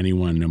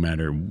 anyone, no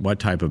matter what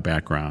type of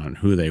background,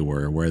 who they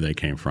were, where they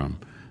came from,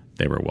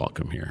 they were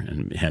welcome here,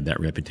 and had that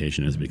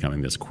reputation as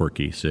becoming this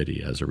quirky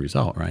city as a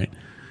result, right?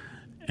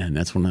 And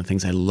that's one of the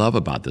things I love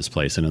about this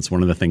place, and it's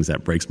one of the things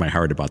that breaks my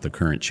heart about the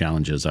current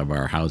challenges of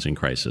our housing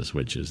crisis,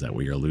 which is that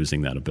we are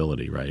losing that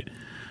ability, right?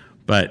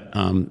 But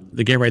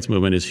the gay rights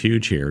movement is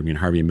huge here. I mean,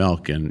 Harvey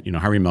Milk, and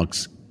Harvey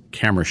Milk's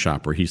camera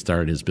shop, where he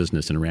started his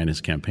business and ran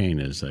his campaign,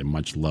 is a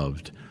much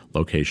loved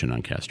location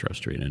on Castro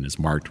Street, and is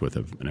marked with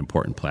an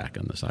important plaque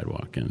on the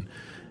sidewalk,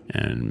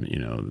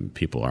 and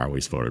people are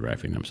always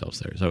photographing themselves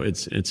there. So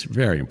it's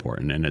very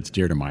important, and it's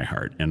dear to my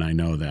heart. And I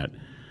know that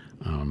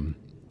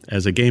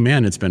as a gay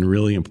man, I've been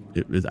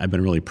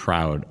really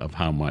proud of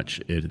how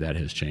much that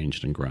has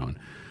changed and grown.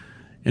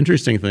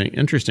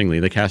 Interestingly,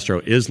 the Castro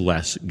is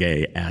less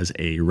gay as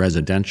a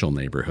residential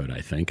neighborhood,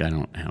 I think. I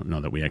don't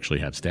know that we actually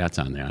have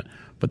stats on that,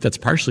 but that's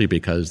partially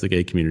because the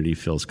gay community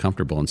feels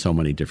comfortable in so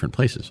many different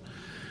places.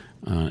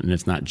 And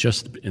it's not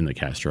just in the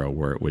Castro,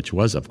 which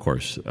was, of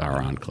course,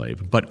 our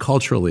enclave, but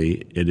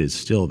culturally it is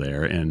still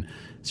there. And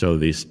so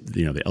the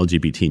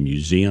LGBT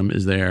museum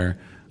is there.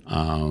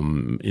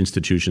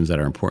 Institutions that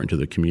are important to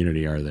the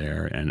community are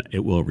there, and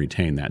it will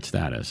retain that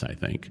status, I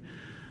think,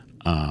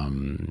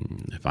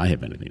 if I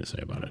have anything to say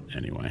about it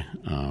anyway.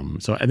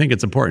 So I think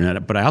it's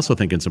important, but I also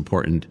think it's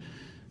important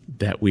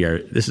that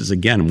this is,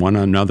 again,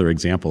 another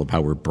example of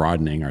how we're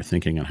broadening our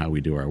thinking on how we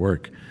do our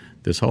work.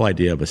 This whole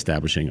idea of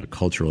establishing a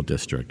cultural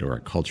district or a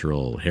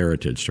cultural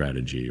heritage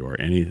strategy or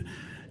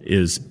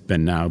has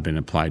now been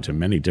applied to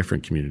many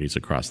different communities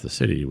across the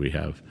city. We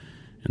have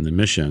in the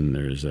Mission,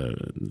 there's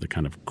the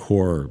kind of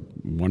core,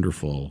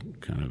 wonderful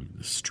kind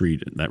of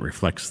street that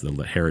reflects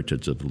the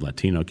heritage of the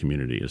Latino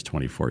community is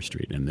 24th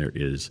Street, and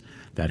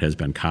that has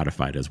been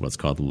codified as what's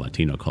called the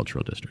Latino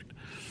Cultural District.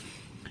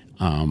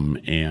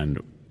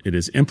 And it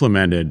is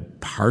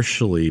implemented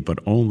partially, but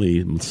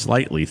only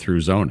slightly through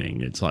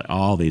zoning. It's like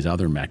all these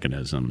other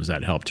mechanisms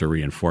that help to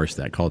reinforce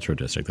that cultural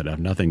district that have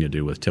nothing to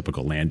do with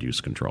typical land use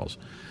controls.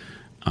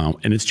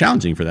 And it's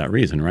challenging for that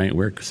reason, right?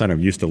 We're sort of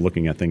used to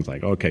looking at things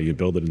like, okay, you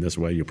build it in this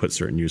way, you put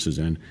certain uses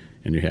in,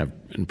 and you have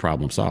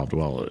problem solved.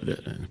 Well,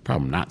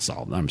 problem not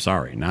solved. I'm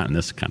sorry, not in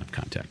this kind of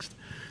context.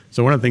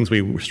 So one of the things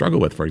we struggle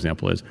with, for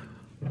example, is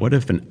what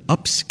if an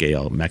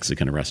upscale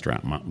Mexican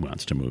restaurant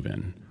wants to move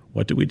in?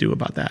 What do we do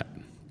about that?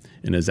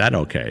 And is that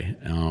okay?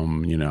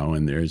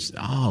 And there's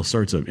all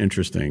sorts of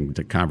interesting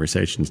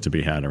conversations to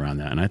be had around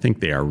that. And I think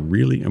they are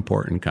really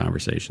important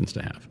conversations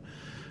to have.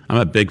 I'm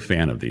a big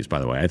fan of these, by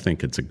the way. I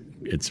think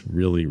it's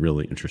really,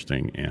 really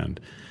interesting and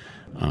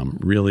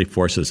really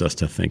forces us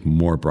to think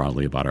more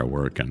broadly about our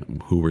work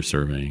and who we're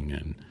serving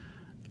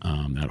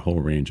and that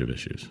whole range of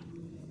issues.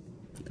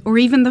 Or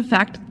even the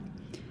fact,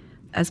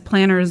 as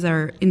planners,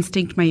 our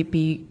instinct might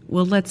be,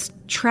 well, let's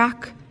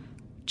track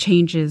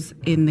changes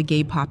in the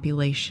gay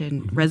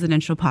population,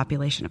 residential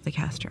population of the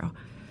Castro.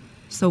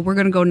 So we're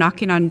going to go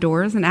knocking on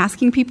doors and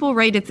asking people,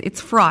 right? It's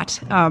fraught.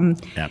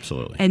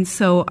 Absolutely. And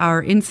so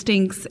our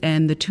instincts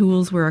and the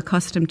tools we're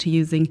accustomed to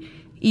using,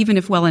 even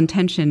if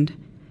well-intentioned,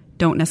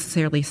 don't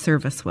necessarily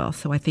serve us well.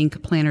 So I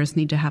think planners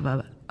need to have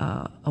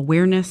a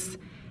awareness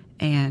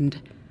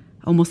and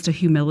almost a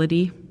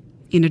humility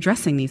in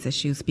addressing these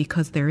issues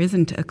because there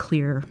isn't a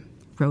clear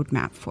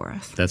roadmap for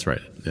us. That's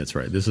right.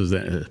 This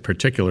is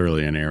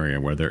particularly an area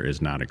where there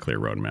is not a clear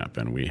roadmap,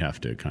 and we have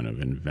to kind of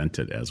invent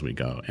it as we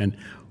go. And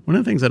one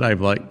of the things that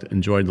I've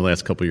enjoyed the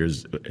last couple of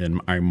years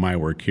in my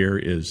work here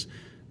is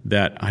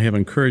that I have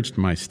encouraged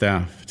my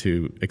staff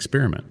to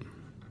experiment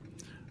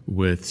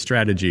with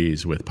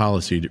strategies, with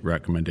policy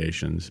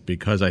recommendations,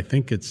 because I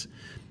think it's,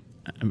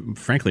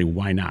 frankly,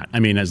 why not? I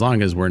mean, as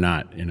long as we're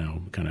not,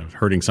 kind of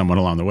hurting someone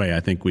along the way, I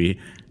think we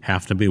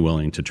have to be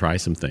willing to try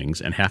some things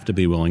and have to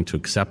be willing to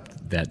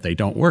accept that they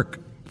don't work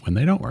when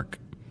they don't work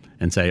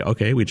and say,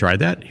 okay, we tried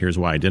that. Here's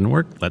why it didn't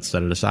work. Let's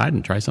set it aside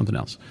and try something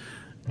else.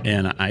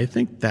 And I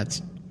think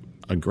that's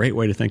a great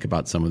way to think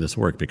about some of this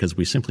work because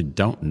we simply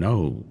don't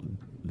know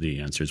the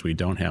answers. We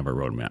don't have a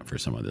roadmap for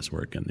some of this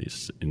work and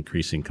these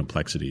increasing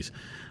complexities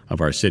of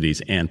our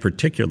cities, and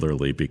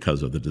particularly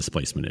because of the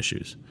displacement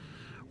issues.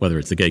 Whether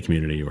it's the gay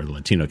community or the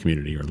Latino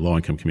community or the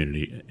low-income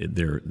community,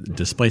 their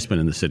displacement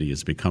in the city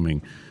is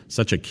becoming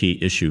such a key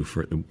issue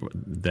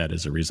that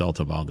as a result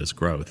of all this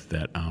growth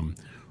that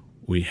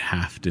we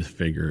have to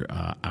figure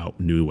out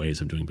new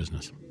ways of doing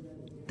business.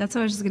 That's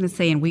what I was just going to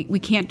say, and we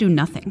can't do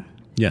nothing.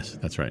 Yes,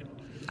 that's right.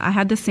 I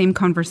had the same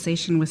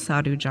conversation with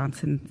Sadhu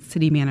Johnson,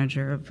 city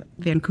manager of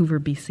Vancouver,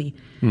 BC.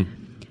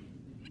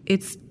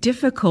 It's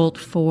difficult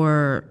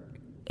for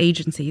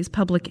agencies,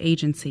 public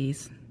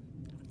agencies.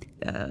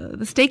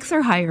 The stakes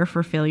are higher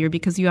for failure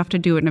because you have to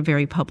do it in a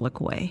very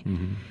public way,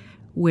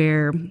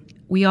 where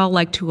we all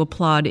like to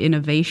applaud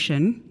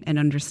innovation and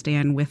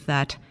understand with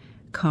that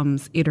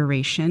comes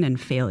iteration and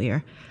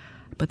failure.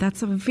 But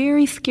that's a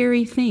very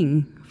scary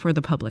thing for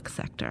the public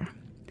sector.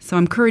 So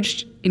I'm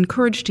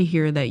encouraged to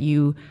hear that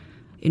you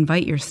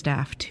invite your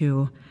staff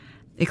to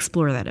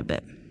explore that a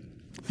bit.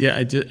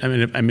 Yeah,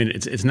 I mean,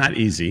 it's not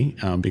easy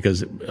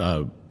because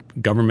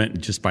government,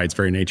 just by its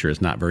very nature,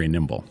 is not very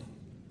nimble.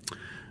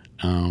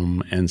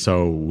 And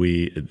so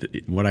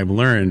what I've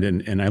learned,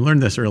 and I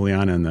learned this early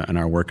on in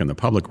our work in the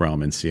public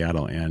realm in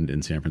Seattle and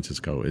in San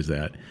Francisco, is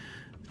that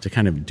to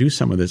kind of do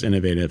some of this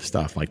innovative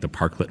stuff like the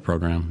Parklet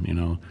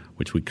program,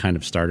 which we kind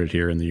of started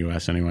here in the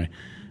U.S. anyway,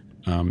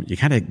 you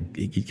kind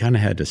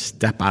of had to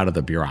step out of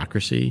the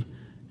bureaucracy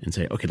and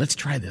say, okay, let's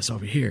try this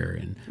over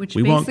here. Which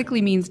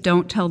basically means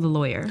don't tell the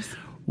lawyers.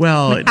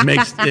 Well, it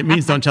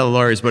means don't tell the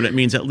lawyers, but it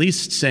means at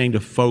least saying to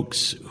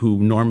folks who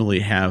normally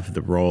have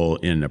the role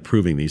in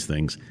approving these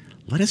things,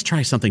 let us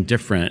try something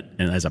different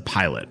as a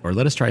pilot, or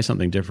let us try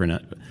something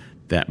different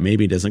that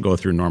maybe doesn't go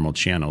through normal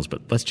channels,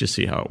 but let's just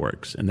see how it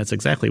works. And that's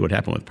exactly what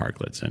happened with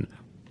Parklets. And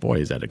boy,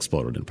 has that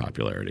exploded in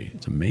popularity.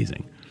 It's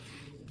amazing.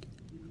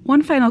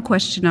 One final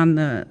question on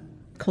the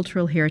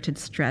cultural heritage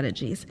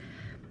strategies.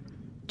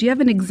 Do you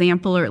have an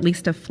example or at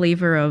least a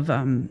flavor of,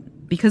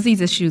 because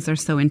these issues are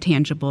so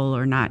intangible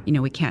or not,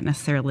 we can't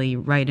necessarily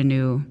write a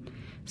new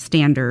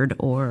standard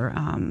or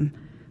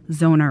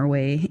zone our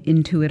way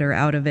into it or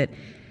out of it,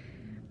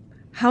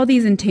 how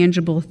these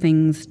intangible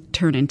things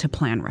turn into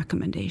plan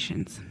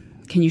recommendations?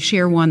 Can you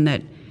share one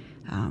that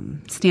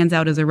stands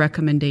out as a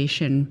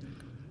recommendation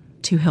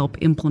to help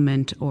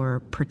implement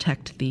or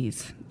protect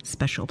these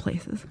special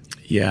places?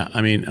 Yeah,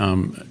 I mean,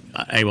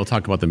 I will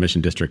talk about the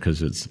Mission District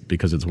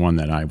because it's one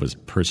that I was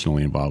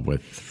personally involved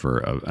with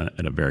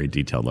at a very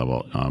detailed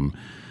level,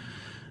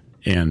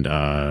 and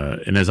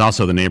there's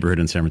also the neighborhood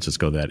in San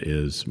Francisco that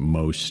is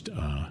most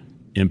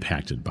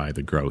impacted by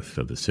the growth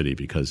of the city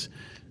because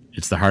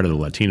it's the heart of the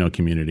Latino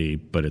community,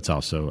 but it's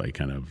also a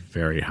kind of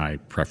very high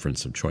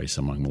preference of choice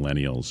among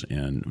millennials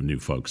and new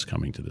folks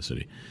coming to the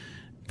city.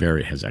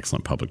 Has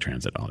excellent public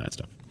transit, all that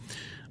stuff.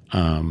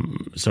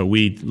 So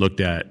we looked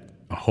at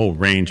a whole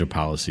range of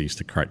policies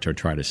to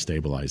try to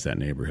stabilize that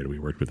neighborhood. We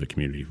worked with the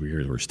community for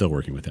years. We're still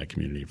working with that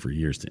community for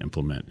years to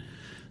implement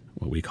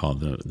what we call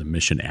the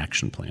Mission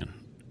Action Plan.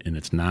 And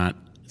it's not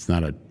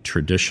a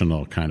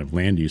traditional kind of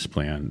land use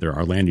plan. There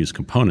are land use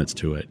components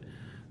to it,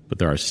 but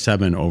there are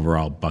 7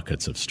 overall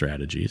buckets of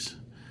strategies.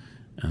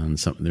 And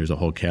there's a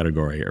whole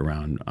category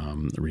around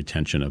the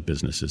retention of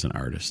businesses and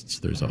artists.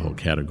 There's a whole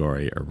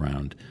category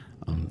around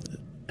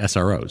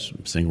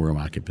SROs, single room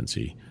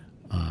occupancy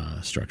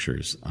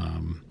structures.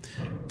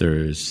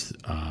 There is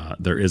an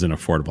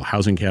affordable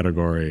housing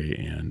category,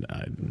 and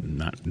I'm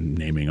not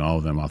naming all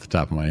of them off the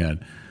top of my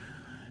head.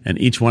 And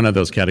each one of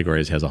those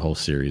categories has a whole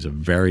series of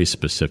very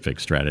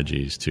specific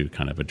strategies to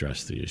kind of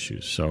address the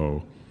issues.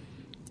 So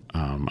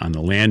on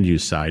the land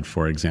use side,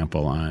 for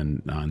example,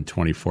 on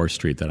 24th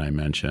Street that I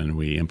mentioned,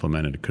 we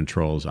implemented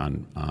controls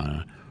on,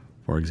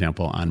 for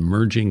example, on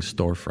merging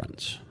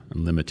storefronts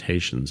and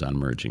limitations on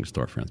merging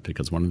storefronts,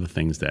 because one of the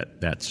things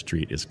that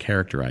street is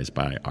characterized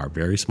by are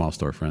very small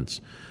storefronts,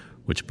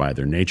 which by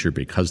their nature,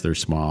 because they're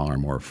small, are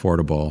more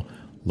affordable,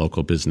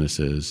 local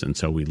businesses. And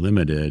so we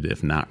limited,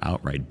 if not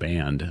outright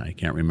banned, I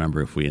can't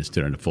remember if we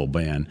instituted a full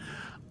ban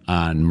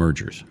on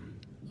mergers.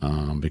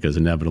 Because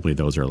inevitably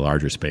those are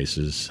larger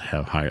spaces,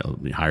 have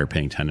higher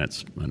paying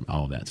tenants, and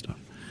all of that stuff.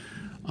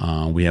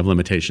 We have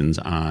limitations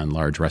on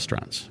large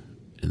restaurants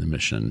in the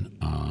Mission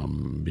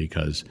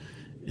because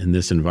in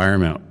this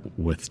environment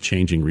with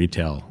changing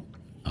retail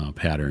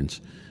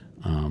patterns,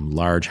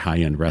 large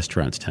high-end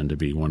restaurants tend to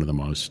be one of the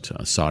most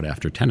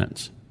sought-after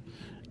tenants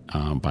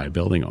by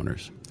building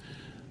owners.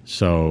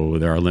 So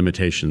there are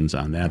limitations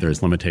on that.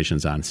 There's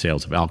limitations on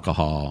sales of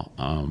alcohol,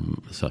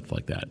 stuff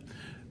like that.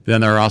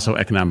 Then there are also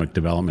economic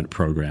development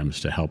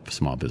programs to help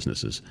small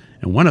businesses.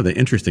 And one of the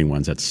interesting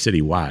ones that's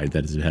citywide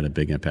that has had a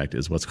big impact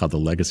is what's called the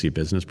Legacy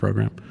Business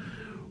Program,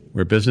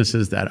 where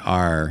businesses that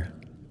are,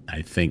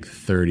 I think,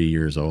 30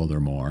 years old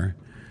or more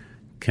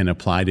can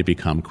apply to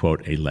become,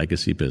 quote, a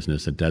legacy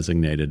business,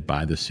 designated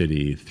by the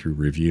city through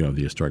review of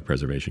the Historic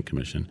Preservation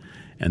Commission.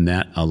 And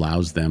that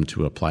allows them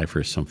to apply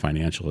for some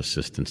financial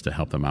assistance to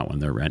help them out when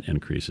their rent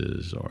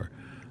increases or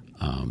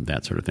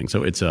that sort of thing.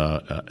 So it's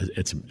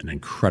an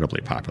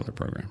incredibly popular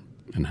program,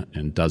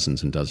 and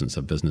dozens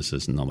of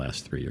businesses in the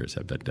last 3 years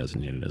have been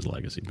designated as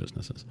legacy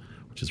businesses,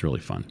 which is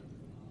really fun.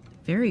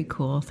 Very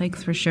cool.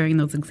 Thanks for sharing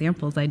those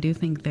examples. I do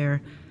think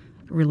they're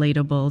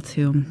relatable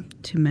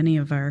to many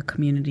of our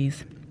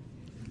communities.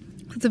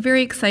 It's a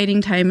very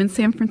exciting time in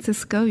San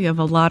Francisco. You have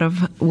a lot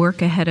of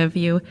work ahead of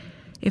you.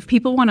 If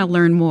people want to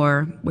learn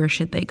more, where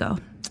should they go?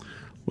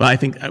 Well, I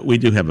think we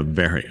do have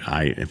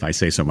if I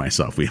say so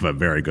myself, we have a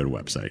very good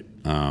website.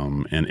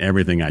 And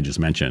everything I just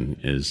mentioned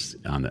is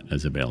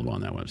available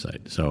on that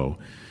website. So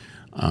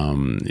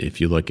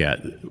if you look at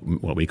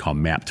what we call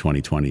MAP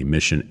 2020,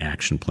 Mission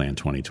Action Plan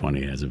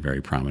 2020, has a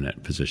very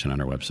prominent position on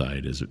our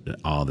website. Is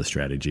all the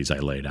strategies I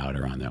laid out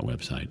are on that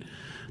website.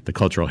 The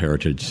Cultural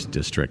Heritage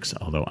Districts,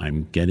 although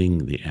I'm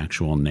getting the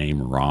actual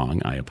name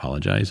wrong, I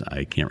apologize.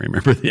 I can't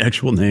remember the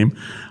actual name,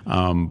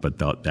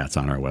 but that's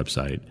on our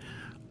website.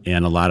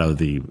 And a lot of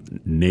the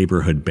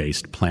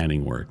neighborhood-based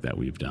planning work that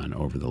we've done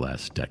over the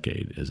last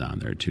decade is on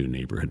there too.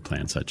 Neighborhood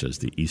plans such as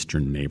the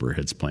Eastern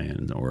Neighborhoods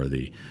Plan or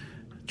the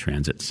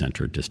Transit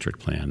Center District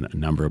Plan, a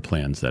number of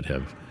plans that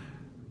have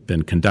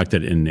been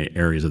conducted in the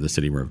areas of the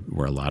city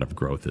where a lot of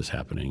growth is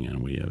happening.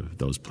 And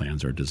those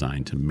plans are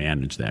designed to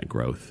manage that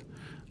growth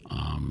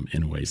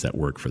in ways that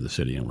work for the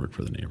city and work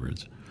for the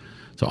neighborhoods.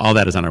 So all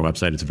that is on our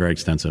website. It's very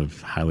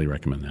extensive. Highly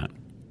recommend that.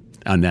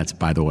 And that's,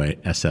 by the way,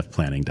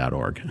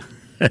 sfplanning.org.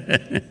 I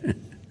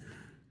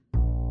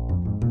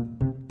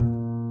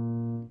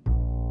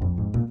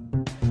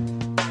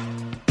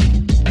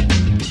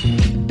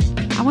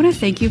want to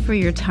thank you for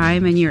your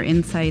time and your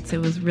insights. It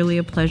was really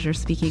a pleasure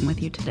speaking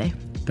with you today.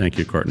 Thank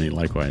you, Courtney.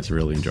 Likewise,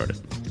 really enjoyed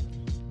it.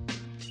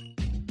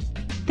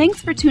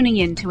 Thanks for tuning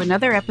in to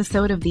another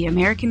episode of the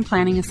American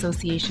Planning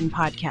Association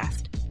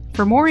podcast.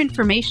 For more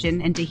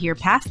information and to hear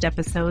past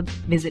episodes,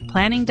 visit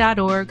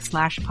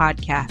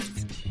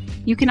planning.org/podcasts.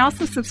 You can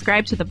also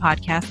subscribe to the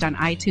podcast on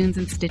iTunes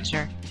and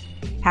Stitcher.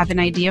 Have an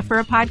idea for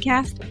a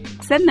podcast?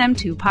 Send them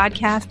to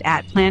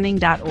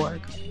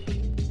podcast@planning.org.